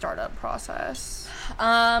in the startup process?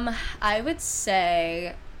 I would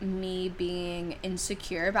say me being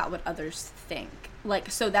insecure about what others think.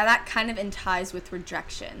 Like, so that kind of ties with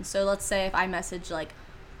rejection. So let's say if I message like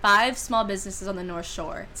 5 small businesses on the North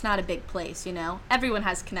Shore, it's not a big place, you know? Everyone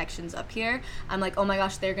has connections up here. I'm like, oh my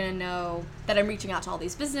gosh, they're gonna know that I'm reaching out to all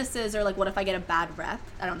these businesses, or like, what if I get a bad rep?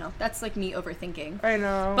 I don't know. That's like me overthinking. I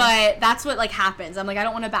know. But that's what like happens. I'm like, I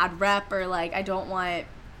don't want a bad rep, or like, I don't want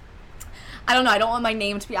my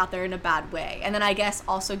name to be out there in a bad way. And then I guess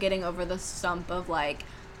also getting over the stump of like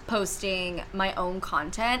posting my own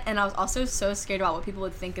content, and I was also so scared about what people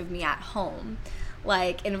would think of me at home,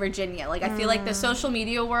 like in Virginia. Like I feel like the social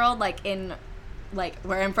media world, like in like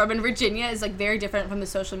where I'm from in Virginia, is like very different from the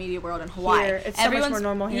social media world in Hawaii. Here, it's so much more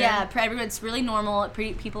normal here. Yeah, everyone's really normal.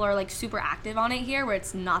 People are like super active on it here, where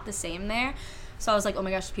it's not the same there. So I was like, oh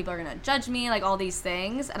my gosh, people are gonna judge me, like all these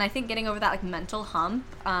things. And I think getting over that like mental hump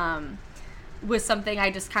was something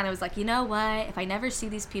I just kind of was like, you know what, if I never see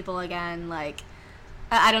these people again, like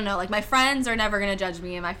I don't know, like my friends are never gonna judge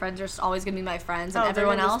me, and my friends are always gonna be my friends, and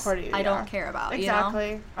everyone else I don't care about. Exactly.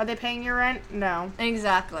 You know? Are they paying your rent? No.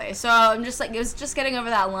 Exactly. So I'm just like, it was just getting over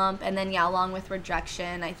that lump, and then along with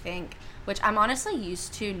rejection, I think, which I'm honestly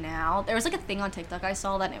used to now. There was like a thing on TikTok I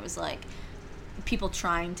saw that, and it was like people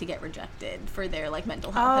trying to get rejected for their like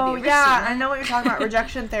mental health. Have you ever seen that? I know what you're talking about.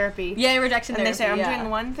 Rejection therapy. Yeah, rejection therapy. And they say, I'm doing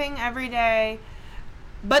one thing every day.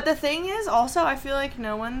 But the thing is, also, I feel like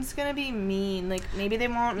no one's going to be mean. Like, maybe they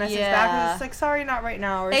won't message back and it's like, sorry, not right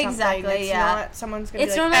now, or something. It's not, someone's going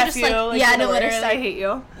to be like, F you, like, literally, I hate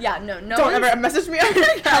you. Yeah, no Don't ever message me ever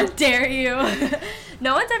again. How dare you.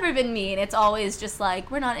 No one's ever been mean. It's always just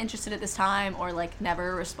like, we're not interested at this time, or like,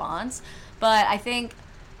 never a response. But I think,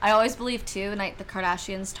 I always believe, too, and the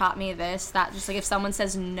Kardashians taught me this, that just like, if someone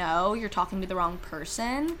says no, you're talking to the wrong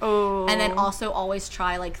person. Oh. And then also always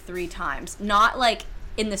try like 3 times. Not like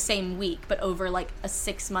in the same week, but over like a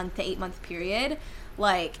 6-month to 8-month period.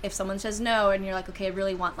 Like if someone says no and you're like, okay, I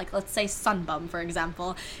really want, like, let's say Sunbum, for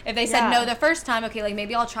example, if they said no the first time, okay, like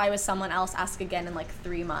maybe I'll try with someone else, ask again in like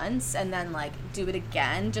 3 months, and then like do it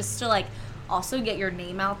again, just to like also get your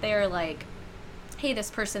name out there, like, hey,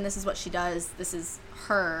 this person, this is what she does, this is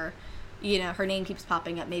her, you know, her name keeps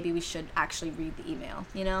popping up, maybe we should actually read the email,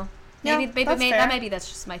 you know? Maybe that's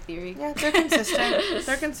just my theory. Yeah, they're consistent.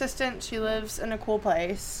 They're consistent. She lives in a cool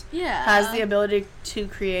place. Yeah. Has the ability to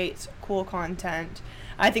create cool content.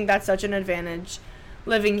 I think that's such an advantage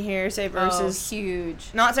living here, say, versus... huge.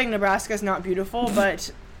 Not saying Nebraska's not beautiful, but,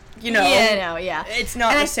 you know... It's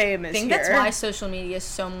not the same as here. I think that's why social media is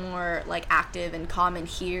so more, like, active and common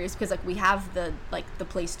here, is because, like, we have the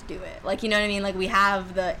place to do it. Like, you know what I mean? Like, we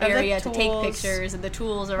have the area to take pictures and the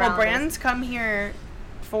tools around. Well, brands come here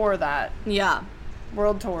for that. Yeah.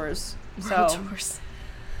 World tours.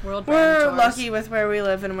 We're lucky with where we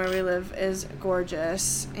live, and where we live is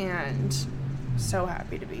gorgeous, and so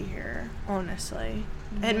happy to be here, honestly.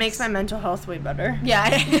 Yes. It makes my mental health way better. Yeah.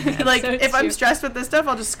 Like, so if I'm stressed with this stuff,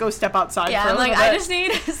 I'll just go step outside for a little bit. I just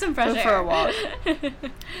need some fresh air. For a walk.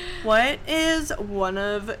 What is one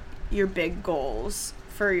of your big goals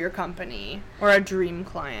for your company, or a dream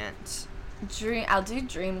client? I'll do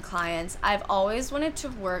dream clients. I've always wanted to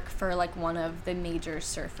work for like one of the major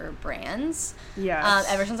surfer brands. Yes.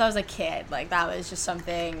 Ever since I was a kid, like that was just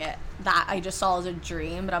something that I just saw as a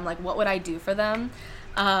dream. But I'm like, what would I do for them?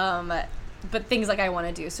 But things like I want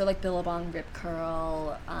to do. So like Billabong, Rip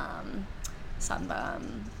Curl,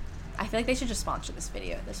 Sunbum. I feel like they should just sponsor this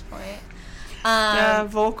video at this point.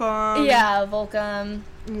 Volcom. Yeah, Volcom.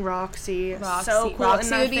 Roxy. So cool.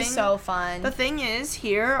 Roxy would be so fun. The thing is,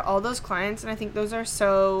 here, all those clients, and I think those are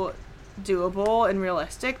so doable and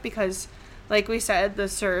realistic, because, like we said, the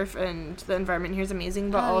surf and the environment here is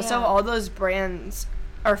amazing, but all those brands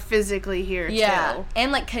are physically here, too.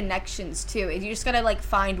 And, like, connections, too. You just gotta, like,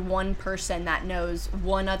 find one person that knows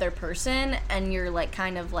one other person, and you're, like,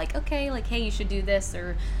 kind of like, okay, like, hey, you should do this,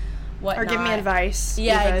 or whatnot. Or give me advice.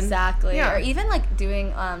 Yeah, even. exactly. Yeah. Or even, like,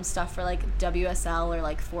 doing stuff for, like, WSL or,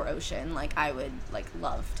 like, 4Ocean. Like, I would, like,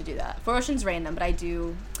 love to do that. 4Ocean's random, but I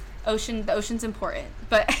do... The ocean's important.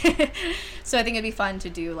 But... so I think it'd be fun to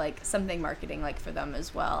do, like, something marketing, like, for them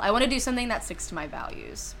as well. I want to do something that sticks to my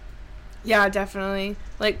values. Yeah, definitely.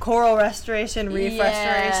 Like, coral restoration, reef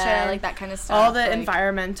restoration. Like, that kind of stuff. All the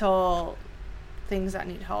environmental things that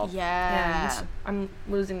need help. Yeah. And I'm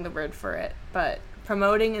losing the word for it, but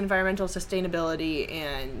promoting environmental sustainability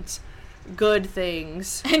and good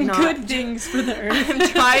things. And good things for the earth. I'm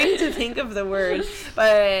trying to think of the word,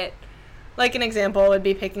 but like an example would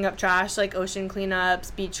be picking up trash, like ocean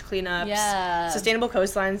cleanups, beach cleanups. Yeah. Sustainable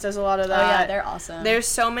Coastlines does a lot of that. Oh, yeah, they're awesome. There's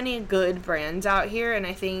so many good brands out here, and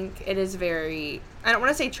I think it is very, I don't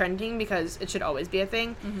want to say trending because it should always be a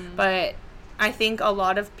thing, but I think a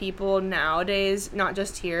lot of people nowadays, not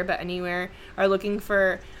just here, but anywhere, are looking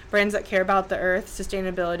for brands that care about the earth,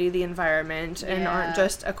 sustainability, the environment, and aren't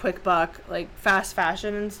just a quick buck, like fast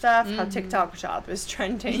fashion and stuff. How TikTok shop is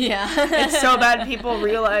trending. Yeah. It's so bad people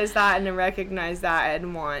realize that and recognize that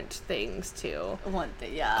and want things too.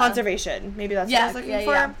 Conservation. Maybe that's what I was looking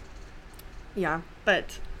for. Yeah,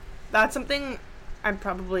 but that's something I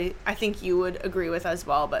think you would agree with as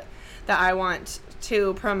well, but that I want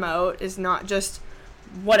to promote is not just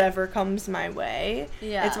whatever comes my way.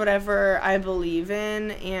 Yeah. It's whatever I believe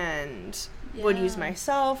in and would use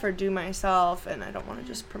myself or do myself, and I don't want to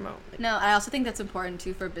just promote. No, I also think that's important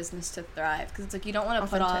too for business to thrive, because it's like you don't want to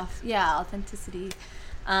put off authenticity,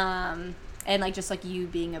 and like just like you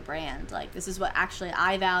being a brand, like this is what actually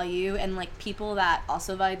I value, and like people that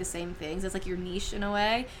also value the same things. It's like your niche in a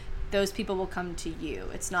way. Those people will come to you.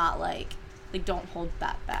 It's not like don't hold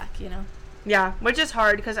that back, you know? Yeah, which is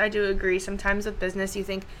hard because I do agree. Sometimes with business, you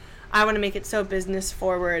think, I want to make it so business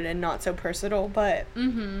forward and not so personal, but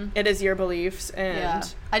it is your beliefs.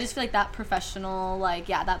 And I just feel like that professional,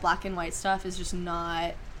 that black and white stuff is just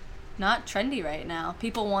not trendy right now.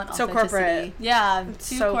 People want authenticity. So corporate. Yeah, it's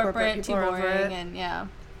too so corporate, too boring, and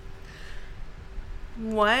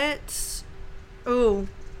What? Ooh.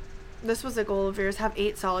 This was a goal of yours. Have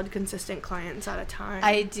 8 solid, consistent clients at a time.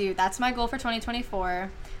 I do. That's my goal for 2024.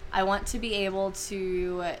 I want to be able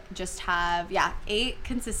to just have, 8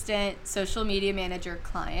 consistent social media manager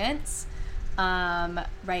clients.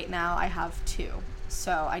 Right now I have 2.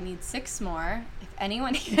 So I need 6 more. If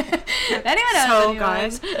anyone knows anyone.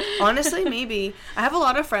 Guys, honestly, maybe. I have a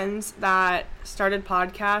lot of friends that started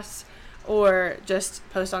podcasts or just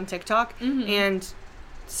post on TikTok, and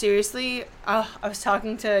seriously, I was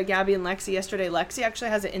talking to Gabby and Lexi yesterday. Lexi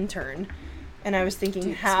actually has an intern, and I was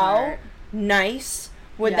thinking, how nice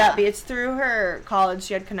would that be? It's through her college.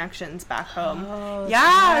 She had connections back home. Oh,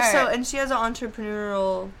 yeah, smart. And she has an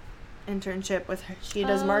entrepreneurial internship with her. She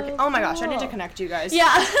does market. Oh my gosh, I need to connect you guys.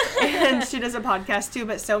 Yeah. And she does a podcast too,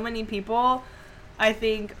 but so many people, I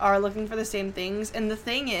think, are looking for the same things. And the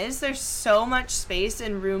thing is, there's so much space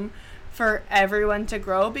and room for everyone to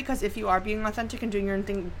grow, because if you are being authentic and doing your own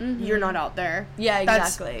thing, you're not out there. Yeah,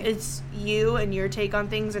 exactly. It's you and your take on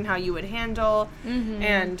things and how you would handle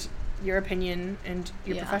and your opinion and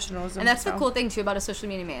your professionalism. And that's the cool thing too about a social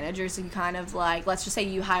media manager, is you kind of like, let's just say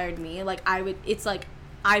you hired me, like it's like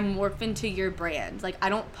I morph into your brand. Like I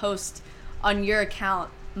don't post on your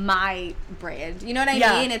account my brand, you know what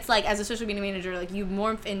I mean? It's like, as a social media manager, like you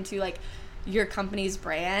morph into like your company's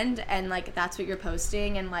brand, and like that's what you're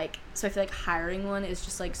posting, and like so I feel like hiring one is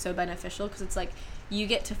just like so beneficial, because it's like you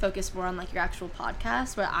get to focus more on like your actual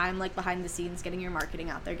podcast, where I'm like behind the scenes getting your marketing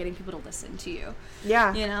out there, getting people to listen to you.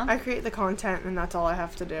 Yeah, you know, I create the content and that's all I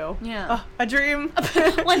have to do. Yeah, a dream.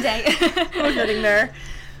 One day. We're getting there.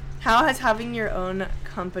 How has having your own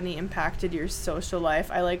company impacted your social life?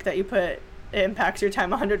 I like that you put it impacts your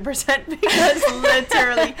time 100%, because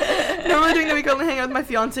literally normally during the week I only hang out with my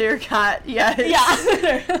fiance or cat. Yeah.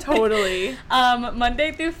 Totally.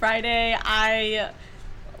 Monday through Friday I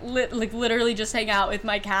literally just hang out with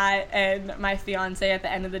my cat and my fiance at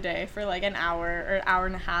the end of the day for like an hour or an hour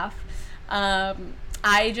and a half. I'm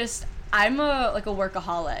a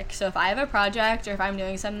workaholic, so if I have a project or if I'm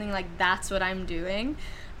doing something, like that's what I'm doing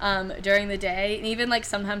during the day. And even like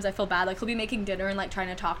sometimes I feel bad, like he'll be making dinner and like trying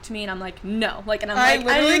to talk to me, and I'm like, no, like, and I'm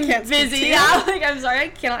literally can't busy. Yeah, like I'm sorry, I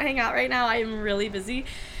cannot hang out right now, I am really busy.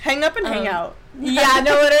 Hang up and hang out. Yeah,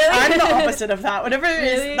 no, literally. I'm the opposite of that. Whatever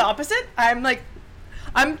is the opposite, I'm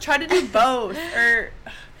trying to do both, or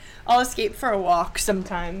I'll escape for a walk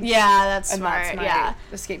sometimes. Yeah, that's smart. That's my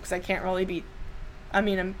escape, because I can't really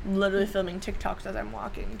I'm literally filming TikToks as I'm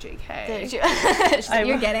walking, JK.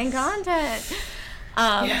 You're getting content.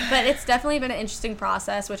 But it's definitely been an interesting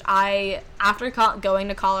process, which after going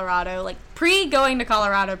to Colorado, like pre-going to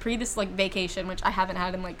Colorado, pre this like vacation, which I haven't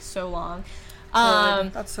had in like so long.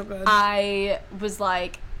 That's so good. I was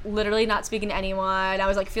like literally not speaking to anyone. I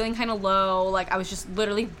was like feeling kind of low. Like I was just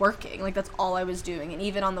literally working. Like that's all I was doing. And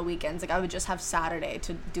even on the weekends, like I would just have Saturday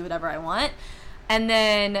to do whatever I want. And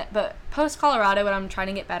then, but post Colorado, what I'm trying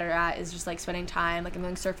to get better at is just like spending time. Like I'm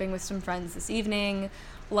going surfing with some friends this evening.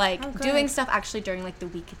 Like doing stuff actually during like the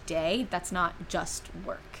weekday. That's not just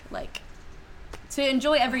work. Like to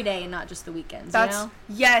enjoy every day and not just the weekends. You know?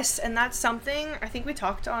 Yes, and that's something I think we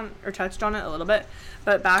talked on or touched on it a little bit.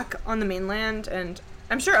 But back on the mainland, and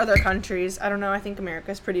I'm sure other countries, I don't know, I think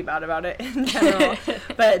America's pretty bad about it in general.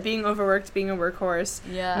 But being overworked, being a workhorse,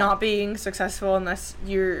 not being successful unless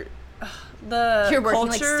you're working culture,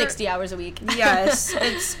 like 60 hours a week. Yes,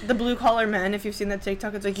 it's the blue collar men. If you've seen that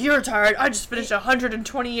TikTok, it's like, you're tired. I just finished a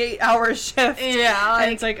 128-hour shift. Yeah,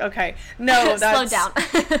 and it's like, okay, no, that's slow down.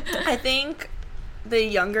 I think the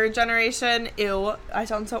younger generation, I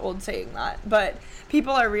sound so old saying that, but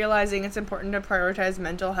people are realizing it's important to prioritize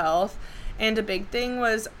mental health. And a big thing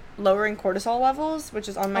was lowering cortisol levels, which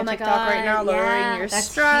is on my TikTok right now, lowering your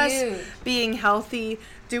stress, huge. Being healthy,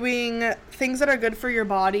 doing things that are good for your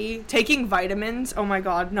body, taking vitamins. Oh my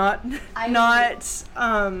God, not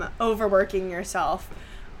overworking yourself,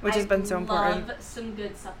 which has been so important. I love some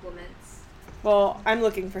good supplements. Well, I'm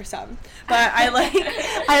looking for some, but I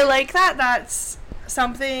like that. That's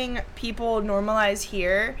something people normalize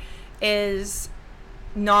here is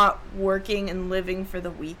not working and living for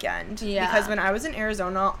the weekend. Yeah. Because when I was in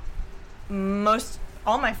Arizona,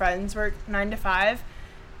 all my friends work 9 to 5,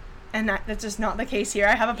 and that's just not the case here.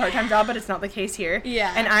 I have a part-time job, but it's not the case here.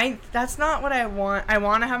 Yeah. And that's not what I want. I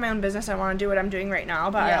want to have my own business. I want to do what I'm doing right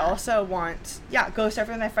now, but I also want, go surf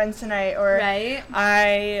with my friends tonight, or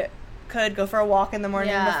I could go for a walk in the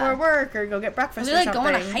morning before work, or go get breakfast or something. Go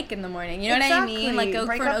on a hike in the morning, you know what I mean? Like go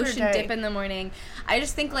for an ocean dip in the morning. I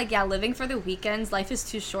just think like living for the weekends, life is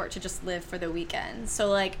too short to just live for the weekends. So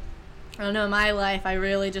like, I don't know, my life, I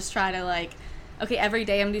really just try to like, okay, every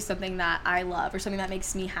day I'm gonna do something that I love or something that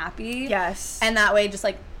makes me happy. Yes. And that way, just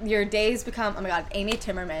like your days become. Oh my God, Amy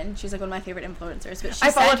Timmerman. She's like one of my favorite influencers. But I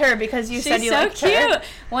followed her because you said you liked her. She's so cute.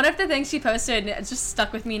 One of the things she posted, it just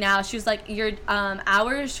stuck with me now. She was like, your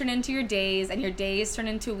hours turn into your days, and your days turn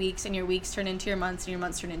into weeks, and your weeks turn into your months, and your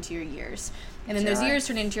months turn into your years, and then those years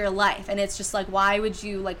turn into your life. And it's just like, why would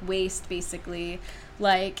you like waste basically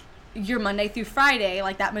like your Monday through Friday,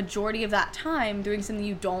 like that majority of that time doing something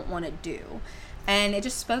you don't want to do? And it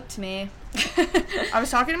just spoke to me. I was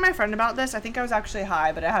talking to my friend about this. I think I was actually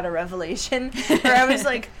high, but I had a revelation where I was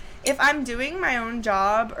like, if I'm doing my own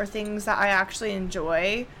job or things that I actually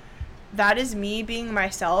enjoy, that is me being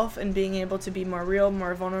myself and being able to be more real,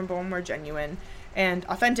 more vulnerable, more genuine and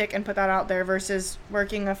authentic, and put that out there, versus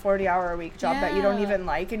working a 40-hour-a-week job that you don't even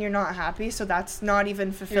like and you're not happy. So that's not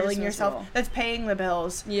even fulfilling yourself. That's paying the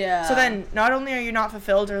bills. Yeah. So then not only are you not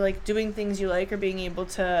fulfilled or like doing things you like or being able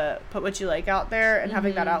to put what you like out there and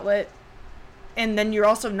having that outlet, and then you're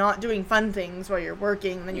also not doing fun things while you're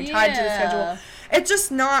working, and then you're tied to the schedule. It's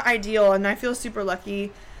just not ideal, and I feel super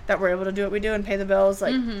lucky that we're able to do what we do and pay the bills.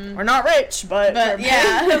 Like, we're not rich, but we're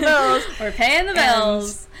paying the bills. We're paying the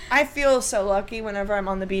bills. And I feel so lucky whenever I'm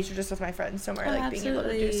on the beach or just with my friends somewhere, being able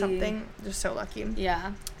to do something. Just so lucky.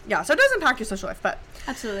 Yeah. Yeah, so it does impact your social life, but...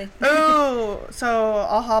 Absolutely. Oh, so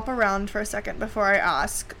I'll hop around for a second before I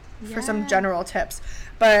ask for some general tips.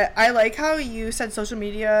 But I like how you said social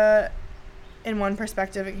media, in one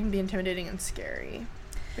perspective, it can be intimidating and scary,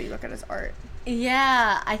 but you look at it as art.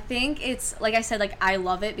 Yeah, I think it's, like I said, like, I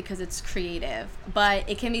love it because it's creative, but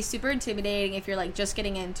it can be super intimidating if you're, like, just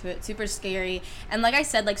getting into it, super scary, and like I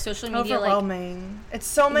said, like, social media, overwhelming. It's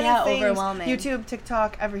so many things. Overwhelming. YouTube,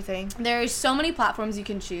 TikTok, everything. There's so many platforms you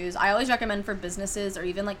can choose. I always recommend for businesses or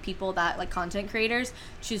even, like, people that, like, content creators,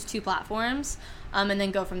 choose 2 platforms. And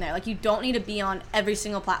then go from there. Like, you don't need to be on every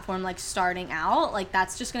single platform, like, starting out. Like,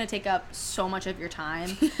 that's just going to take up so much of your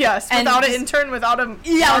time. Yes, and without an intern, without an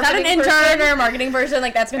intern or a marketing person,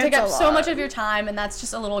 like, that's going to take up so much of your time, and that's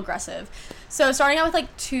just a little aggressive. So, starting out with,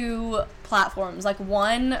 like, 2 platforms. Like,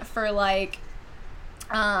 one for, like,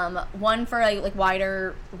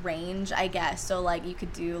 wider range, I guess. So, like, you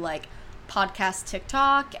could do, like, podcast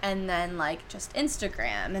TikTok, and then, like, just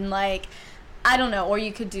Instagram, and, like... I don't know, or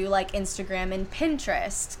you could do, like, Instagram and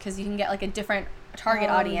Pinterest, because you can get, like, a different target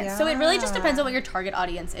audience. Yeah. So it really just depends on what your target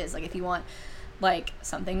audience is. Like, if you want like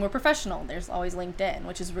something more professional, there's always LinkedIn,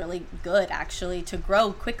 which is really good actually to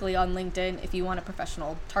grow quickly on LinkedIn if you want a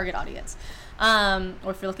professional target audience.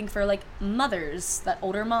 Or if you're looking for like mothers, that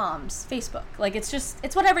older moms, Facebook. Like it's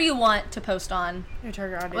whatever you want to post on. Your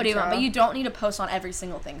target audience. What do you want? But you don't need to post on every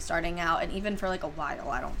single thing starting out, and even for like a while,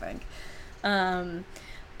 I don't think.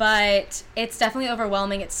 But it's definitely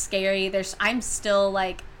overwhelming. It's scary. I'm still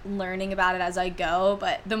like learning about it as I go,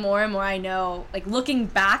 but the more and more I know, like looking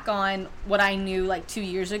back on what I knew like 2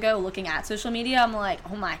 years ago, looking at social media, I'm like,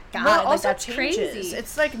 oh my god, well, like that's crazy.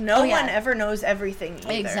 It's like no one ever knows everything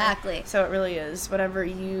either. Exactly. So it really is whatever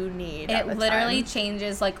you need. It literally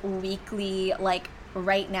changes like weekly. Like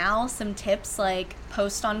right now, some tips like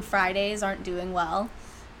post on Fridays aren't doing well.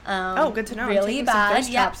 Good to know. Really bad.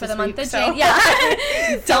 Yeah, for the month of June. So. Yeah.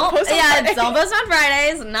 don't post on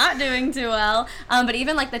Fridays. Not doing too well. But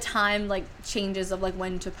even like the time like changes of like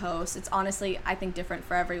when to post. It's honestly I think different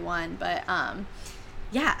for everyone. But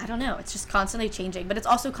yeah, I don't know. It's just constantly changing, but it's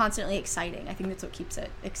also constantly exciting. I think that's what keeps it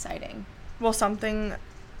exciting. Well,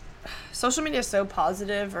 social media is so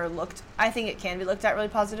positive, I think it can be looked at really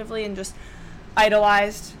positively and just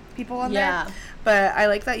idolized people on there. But I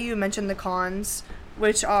like that you mentioned the cons,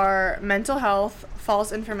 which are mental health,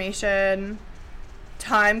 false information,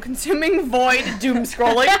 time-consuming void, doom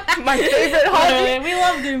scrolling. My favorite hobby. We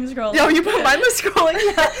love doom scrolling. No, you put mindless scrolling.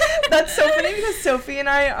 Yeah. That's so funny because Sophie and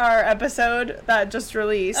I, our episode that just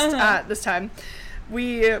released at this time,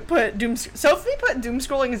 Sophie put doom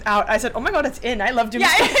scrolling is out. I said, oh my god, it's in. I love doom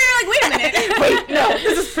scrolling. Yeah, you're like, wait a minute. Wait, no,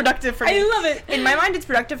 this is productive for me. I love it. In my mind, it's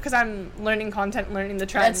productive because I'm learning content, learning the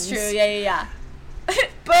trends. That's true. Yeah.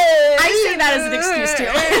 But I say that as an excuse too.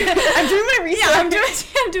 I'm doing my research.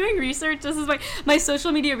 Yeah, I'm doing research. This is my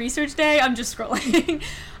social media research day. I'm just scrolling.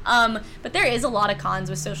 But there is a lot of cons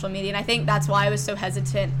with social media, and I think that's why I was so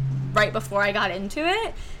hesitant right before I got into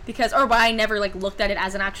it, why I never like looked at it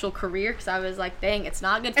as an actual career, because I was like, dang, it's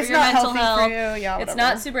not good for your mental health. For you. Yeah, it's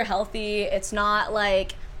not super healthy. It's not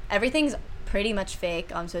like everything's pretty much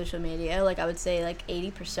fake on social media. Like I would say like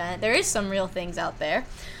 80%. There is some real things out there.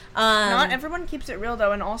 Not everyone keeps it real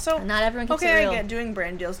though, and also not everyone keeps it real. I get doing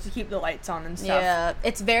brand deals to keep the lights on and stuff. Yeah,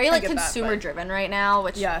 it's very like consumer driven right now,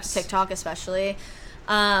 which TikTok especially,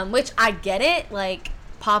 which I get it, like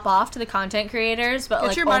pop off to the content creators, but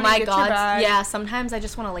like oh my god, yeah, sometimes I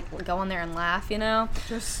just want to like go on there and laugh, you know,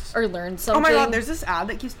 or learn something. Oh my god, there's this ad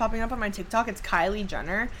that keeps popping up on my TikTok. It's Kylie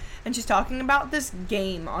Jenner, and she's talking about this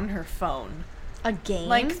game on her phone. A game?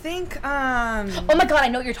 Like, think, oh my god, I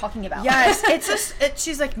know what you're talking about. Yes,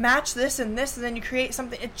 she's like, match this and this, and then you create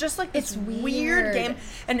something. It's just like this weird game,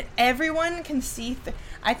 and everyone can see,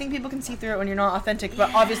 I think people can see through it when you're not authentic,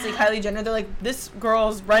 but obviously Kylie Jenner, they're like, this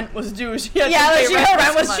girl's rent was due. She had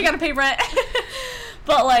she gotta pay rent.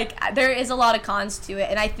 But, like, there is a lot of cons to it,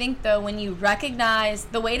 and I think, though, when you recognize,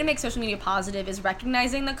 the way to make social media positive is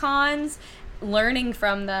recognizing the cons, learning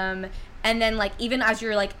from them, and then, like, even as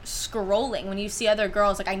you're, like, scrolling, when you see other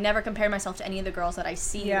girls, like, I never compare myself to any of the girls that I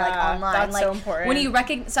see, like, online. That's like, so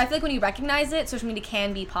important. So I feel like when you recognize it, social media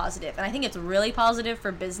can be positive. And I think it's really positive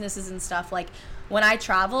for businesses and stuff. Like, when I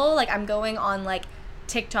travel, like, I'm going on, like,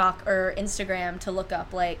 TikTok or Instagram to look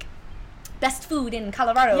up, like, best food in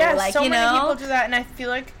Colorado. Yeah, like, so you many know? people do that, and I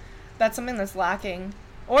feel like that's something that's lacking.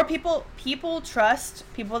 Or people trust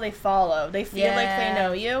people they follow. They feel like they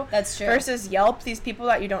know you. That's true. Versus Yelp, these people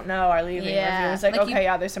that you don't know are leaving reviews. Like okay,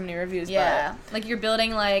 there's so many reviews. Yeah. But like you're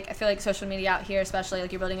building, like, I feel like social media out here, especially,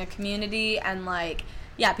 like you're building a community, and like,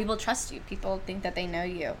 yeah, people trust you. People think that they know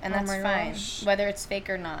you, and that's fine, whether it's fake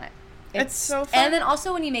or not. It's so fun. And then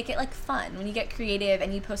also when you make it like fun, when you get creative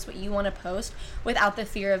and you post what you want to post without the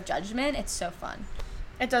fear of judgment, it's so fun.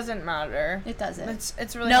 It doesn't matter. It doesn't.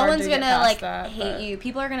 It's really hard to get past that. No one's gonna like hate you.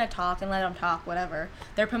 People are gonna talk and let them talk. Whatever.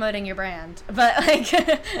 They're promoting your brand, but like.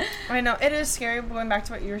 I know it is scary. Going back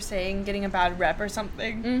to what you were saying, getting a bad rep or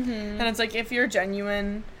something, and it's like if you're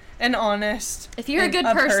genuine and honest, if you're a good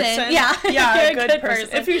person, yeah, a good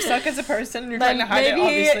person. If you suck as a person and you're trying to hide it,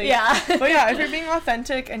 obviously, But yeah, if you're being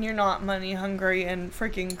authentic and you're not money hungry and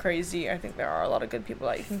freaking crazy, I think there are a lot of good people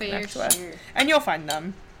that you can connect with, and you'll find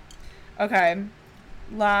them. Okay.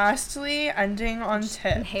 Lastly, ending on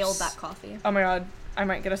tips. Inhaled that coffee. Oh my god, I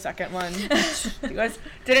might get a second one. You guys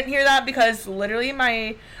didn't hear that because literally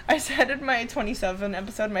I said in my 27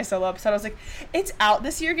 episode, my solo episode, I was like, it's out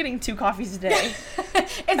this year getting 2 coffees a day.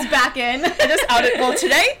 It's back in. I just outed. Well,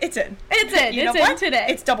 today it's in. It's in. You know it's what? in today.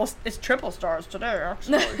 It's triple stars today,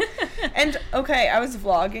 actually. And okay, I was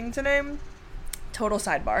vlogging today. Total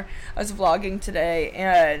sidebar. I was vlogging today,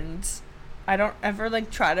 and I don't ever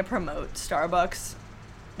like try to promote Starbucks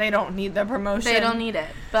They don't need the promotion. They don't need it,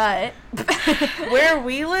 but... Where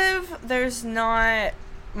we live, there's not...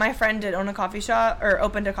 My friend did own a coffee shop, or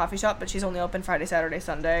opened a coffee shop, but she's only open Friday, Saturday,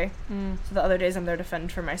 Sunday. So the other days I'm there to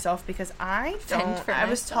fend for myself, because I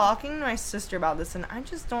was talking to my sister about this, and I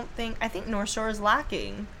just don't think... I think North Shore is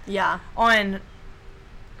lacking. Yeah. On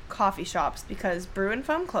coffee shops, because Brew and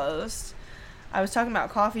Foam closed. I was talking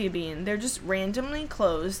about Coffee Bean. They're just randomly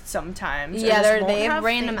closed sometimes. Yeah, they have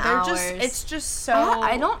random hours. It's just so...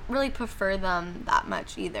 I don't really prefer them that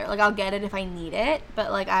much either. Like, I'll get it if I need it, but,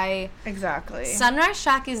 like, Exactly. Sunrise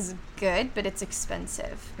Shack is good, but it's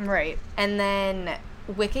expensive. Right. And then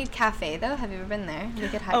Wicked Cafe, though. Have you ever been there?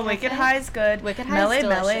 Wicked High Cafe? Wicked High is good. Wicked High is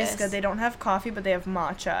delicious. Mele is good. They don't have coffee, but they have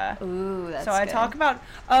matcha. Ooh, that's good. So I talk about...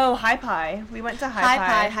 Oh, High Pie. We went to High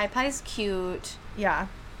Pie. High Pie's cute. Yeah.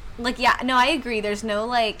 Like, yeah, no, I agree. There's no,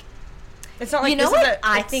 like... It's not like... You know what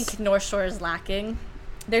I think North Shore is lacking?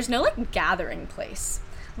 There's no, like, gathering place.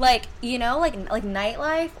 Like, you know, like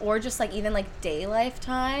nightlife or just, like, even, like, day life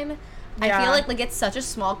time. Yeah. I feel like, it's such a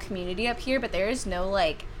small community up here, but there is no,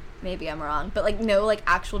 like... Maybe I'm wrong, but, like, no, like,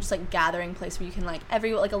 actual just, like, gathering place where you can, like,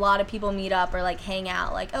 a lot of people meet up or, like, hang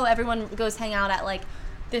out. Like, oh, everyone goes hang out at, like...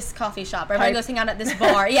 this coffee shop, or everyone goes hang out at this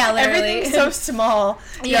bar. Yeah, literally. Everything's so small.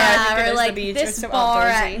 Yeah, or like this bar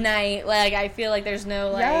at night. Like, I feel like there's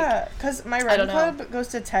no like... Yeah, because my run club goes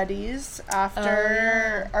to Teddy's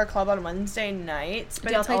after our club on Wednesday nights,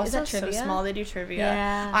 but it's also so small. They do trivia.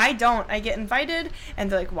 Yeah. I don't. I get invited, and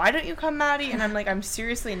they're like, why don't you come, Maddie? And I'm like, I'm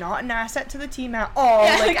seriously not an asset to the team at all.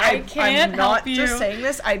 Yeah, like, I can't I'm not just saying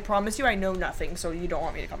this. I promise you I know nothing, so you don't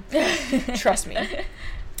want me to come. Trust me.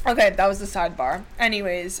 Okay, that was the sidebar.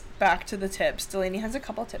 Anyways, back to the tips. Delaney has a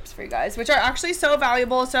couple tips for you guys, which are actually so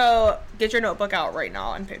valuable, so get your notebook out right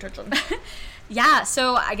now and pay attention. Yeah,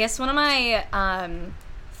 so I guess one of my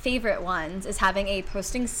favorite ones is having a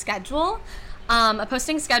posting schedule. A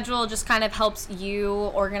posting schedule just kind of helps you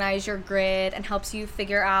organize your grid and helps you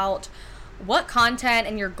figure out what content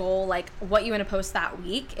and your goal, like what you want to post that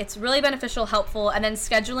week. It's really beneficial, helpful, and then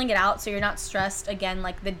scheduling it out so you're not stressed, again,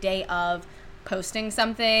 like the day of posting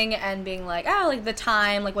something and being like, oh, like the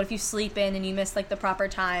time, like what if you sleep in and you miss like the proper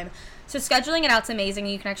time. So scheduling it out's amazing.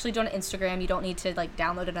 You can actually do it on Instagram. You don't need to like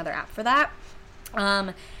download another app for that.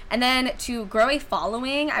 And then to grow a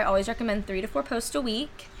following, I always recommend 3 to 4 posts a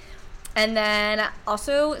week. And then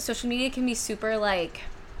also social media can be super like,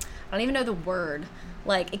 I don't even know the word,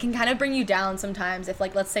 like it can kind of bring you down sometimes if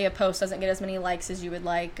like, let's say a post doesn't get as many likes as you would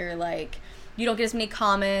like, or like you don't get as many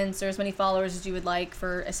comments or as many followers as you would like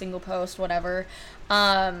for a single post, whatever.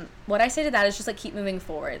 What I say to that is just like keep moving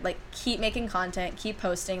forward, like keep making content, keep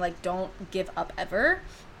posting, like don't give up ever.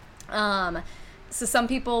 So some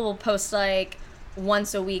people will post like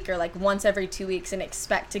once a week or like once every 2 weeks and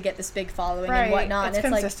expect to get this big following and whatnot. It's and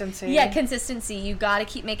it's consistency. Like, yeah, consistency. You got to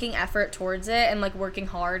keep making effort towards it and like working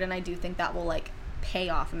hard. And I do think that will like pay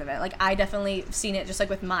off in the event. Like I definitely seen it just like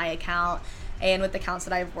with my account and with the accounts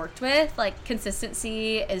that I've worked with. Like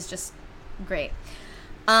consistency is just great.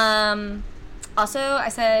 Also, I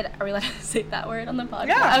said, are we allowed to say that word on the podcast?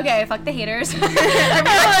 Yeah. Okay, fuck the haters. What's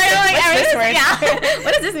this word? Yeah.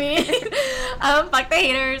 What does this mean? Fuck the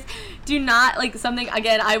haters. Do not, like, something,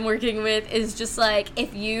 again, I'm working with is just, like,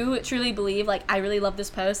 if you truly believe, like, I really love this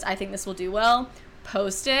post, I think this will do well,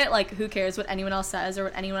 post it. Like, who cares what anyone else says or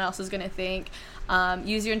what anyone else is going to think.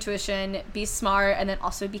 Use your intuition, be smart, and then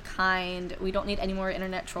also be kind. We don't need any more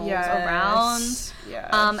internet trolls around.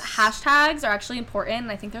 Yes. Hashtags are actually important,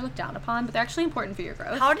 and I think they're looked down upon, but they're actually important for your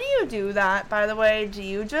growth. How do you do that, by the way? Do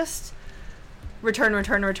you just return,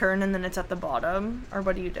 and then it's at the bottom? Or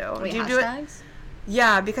what do you do? Wait, do you hashtags? Do it?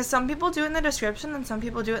 Yeah, because some people do it in the description and some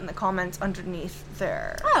people do it in the comments underneath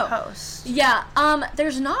their post. Yeah,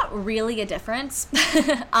 there's not really a difference.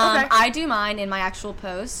 Okay. I do mine in my actual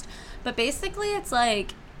post, but basically it's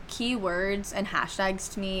like keywords and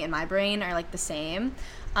hashtags to me in my brain are like the same.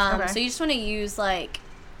 So you just want to use like,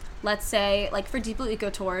 let's say like for Deep Blue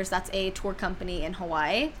Eco Tours, that's a tour company in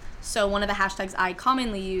Hawaii. So one of the hashtags I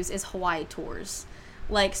commonly use is Hawaii Tours.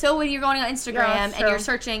 Like, so when you're going on Instagram and you're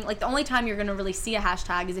searching, like, the only time you're going to really see a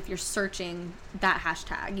hashtag is if you're searching that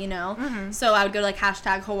hashtag, you know? Mm-hmm. So I would go, like,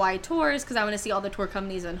 hashtag Hawaii Tours because I want to see all the tour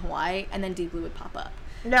companies in Hawaii, and then Deep Blue would pop up.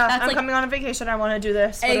 Yeah, that's I'm coming on a vacation. I want to do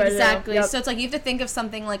this. What exactly. do I do? Yep. So it's like you have to think of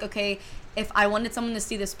something like, okay, if I wanted someone to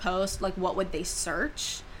see this post, like, what would they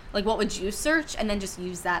search? Like, what would you search? And then just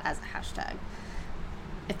use that as a hashtag.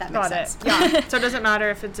 if that makes sense. Yeah. So it doesn't matter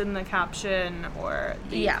if it's in the caption or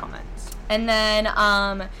the comments. And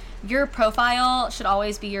then your profile should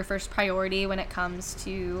always be your first priority when it comes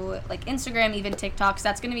to like Instagram, even TikTok. 'Cause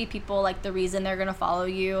that's going to be people like the reason they're going to follow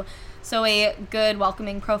you. So a good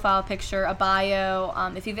welcoming profile picture, a bio,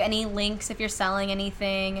 if you have any links, if you're selling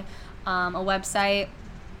anything, a website.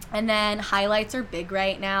 And then highlights are big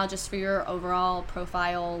right now just for your overall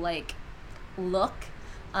profile like look.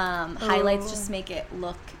 Highlights just make it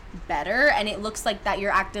look better, and it looks like that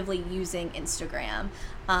you're actively using Instagram.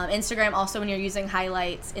 Instagram also, when you're using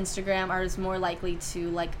highlights, Instagram is more likely to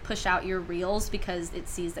like push out your reels because it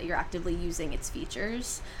sees that you're actively using its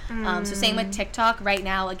features. So same with TikTok right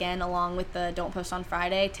now, again, along with the don't post on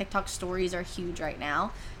Friday, TikTok stories are huge right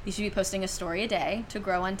now. You should be posting a story a day to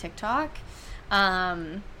grow on TikTok.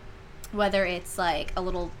 Whether it's like a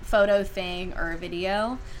little photo thing or a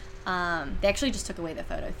video. They actually just took away the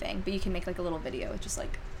photo thing, but you can make like a little video with just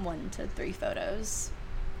like 1 to 3 photos.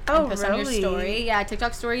 Oh, post really? on your story. Yeah,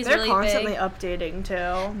 TikTok stories They're really constantly big. updating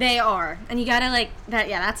too. They are, and you gotta like that.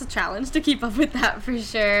 Yeah, that's a challenge to keep up with that for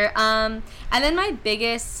sure. And then my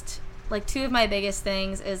biggest, like 2 of my biggest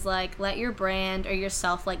things is like let your brand or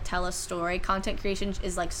yourself like tell a story. Content creation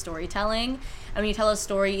is like storytelling, and when you tell a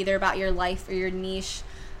story either about your life or your niche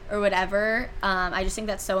or whatever, I just think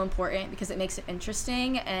that's so important because it makes it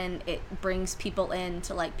interesting and it brings people in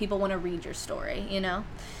to like people want to read your story, you know.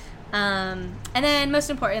 And then most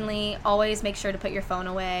importantly, always make sure to put your phone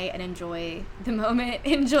away and enjoy the moment,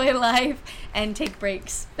 enjoy life, and take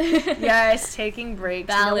breaks. Yes, taking breaks.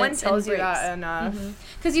 No one tells you that enough.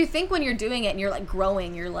 Because you think when you're doing it and you're like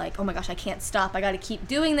growing, you're like, oh my gosh, I can't stop. I got to keep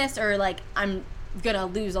doing this, or like I'm gonna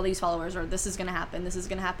lose all these followers, or this is gonna happen. This is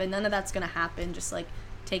gonna happen. None of that's gonna happen. Just like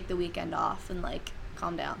take the weekend off and like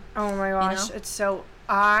calm down. Oh my gosh, you know? It's so.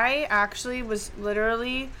 I actually was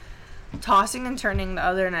literally tossing and turning the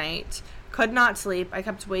other night, could not sleep. I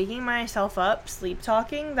kept waking myself up, sleep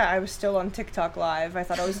talking, that I was still on TikTok live. I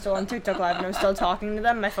thought I was still on TikTok live and I was still talking to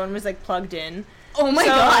them. My phone was like plugged in. Oh my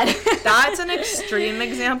god. That's an extreme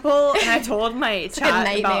example, and I told my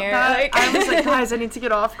chat about that. I was like, guys, I need to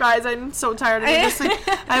get off, guys. I'm so tired. I need to sleep.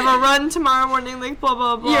 I have a run tomorrow morning, like blah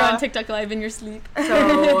blah blah. You're on TikTok live in your sleep.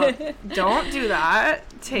 So don't do that.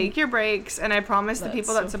 Take your breaks, and I promise the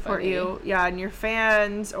people that support you, and your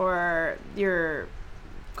fans or your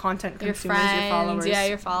content consumers,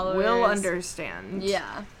 your followers, will understand.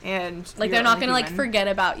 Yeah. And like they're not gonna like forget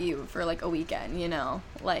about you for like a weekend, you know?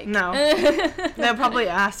 Like no. They'll probably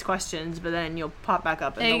ask questions, but then you'll pop back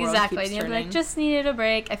up and the world keeps and you'll be like, just needed a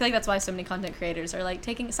break. I feel like that's why so many content creators are like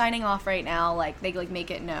signing off right now, like they like make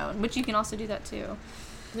it known, which you can also do that too.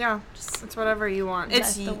 Yeah, it's whatever you want.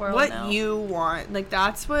 It's what you want. Like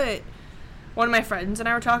that's what one of my friends and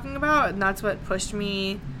I were talking about, and that's what pushed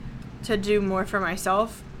me to do more for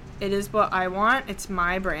myself. It is what I want. It's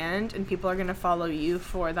my brand, and people are going to follow you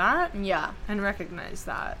for that. Yeah. And recognize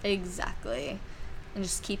that. Exactly. And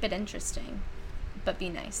just keep it interesting, but be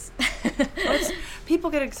nice.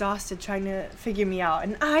 People get exhausted trying to figure me out,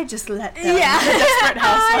 and I just let them. Yeah. The Desperate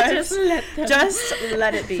Housewives. Just let them. Just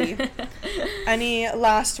let it be. Any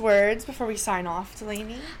last words before we sign off,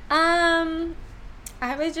 Delaney? I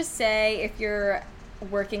would just say if you're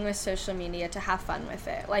working with social media, to have fun with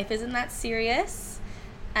it. Life isn't that serious.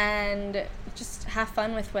 And just have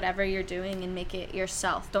fun with whatever you're doing and make it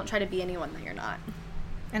yourself. Don't try to be anyone that you're not.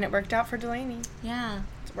 And it worked out for Delaney. Yeah.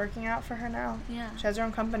 It's working out for her now. Yeah. She has her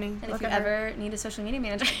own company. And if you ever need a social media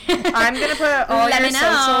manager, I'm going to put all your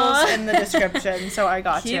socials in the description, so I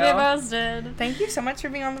got you. Keep it posted. Thank you so much for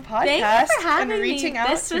being on the podcast. Thank you for having and reaching out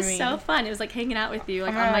This to was me. so fun. It was like hanging out with you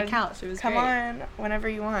like on my couch. It was great. Come on whenever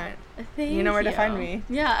you want. You know where to find me.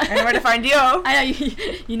 Yeah. I know where to find you. I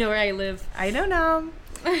know. You know where I live. I know now.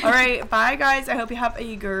 All right. Bye, guys. I hope you have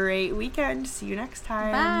a great weekend. See you next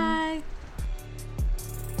time. Bye.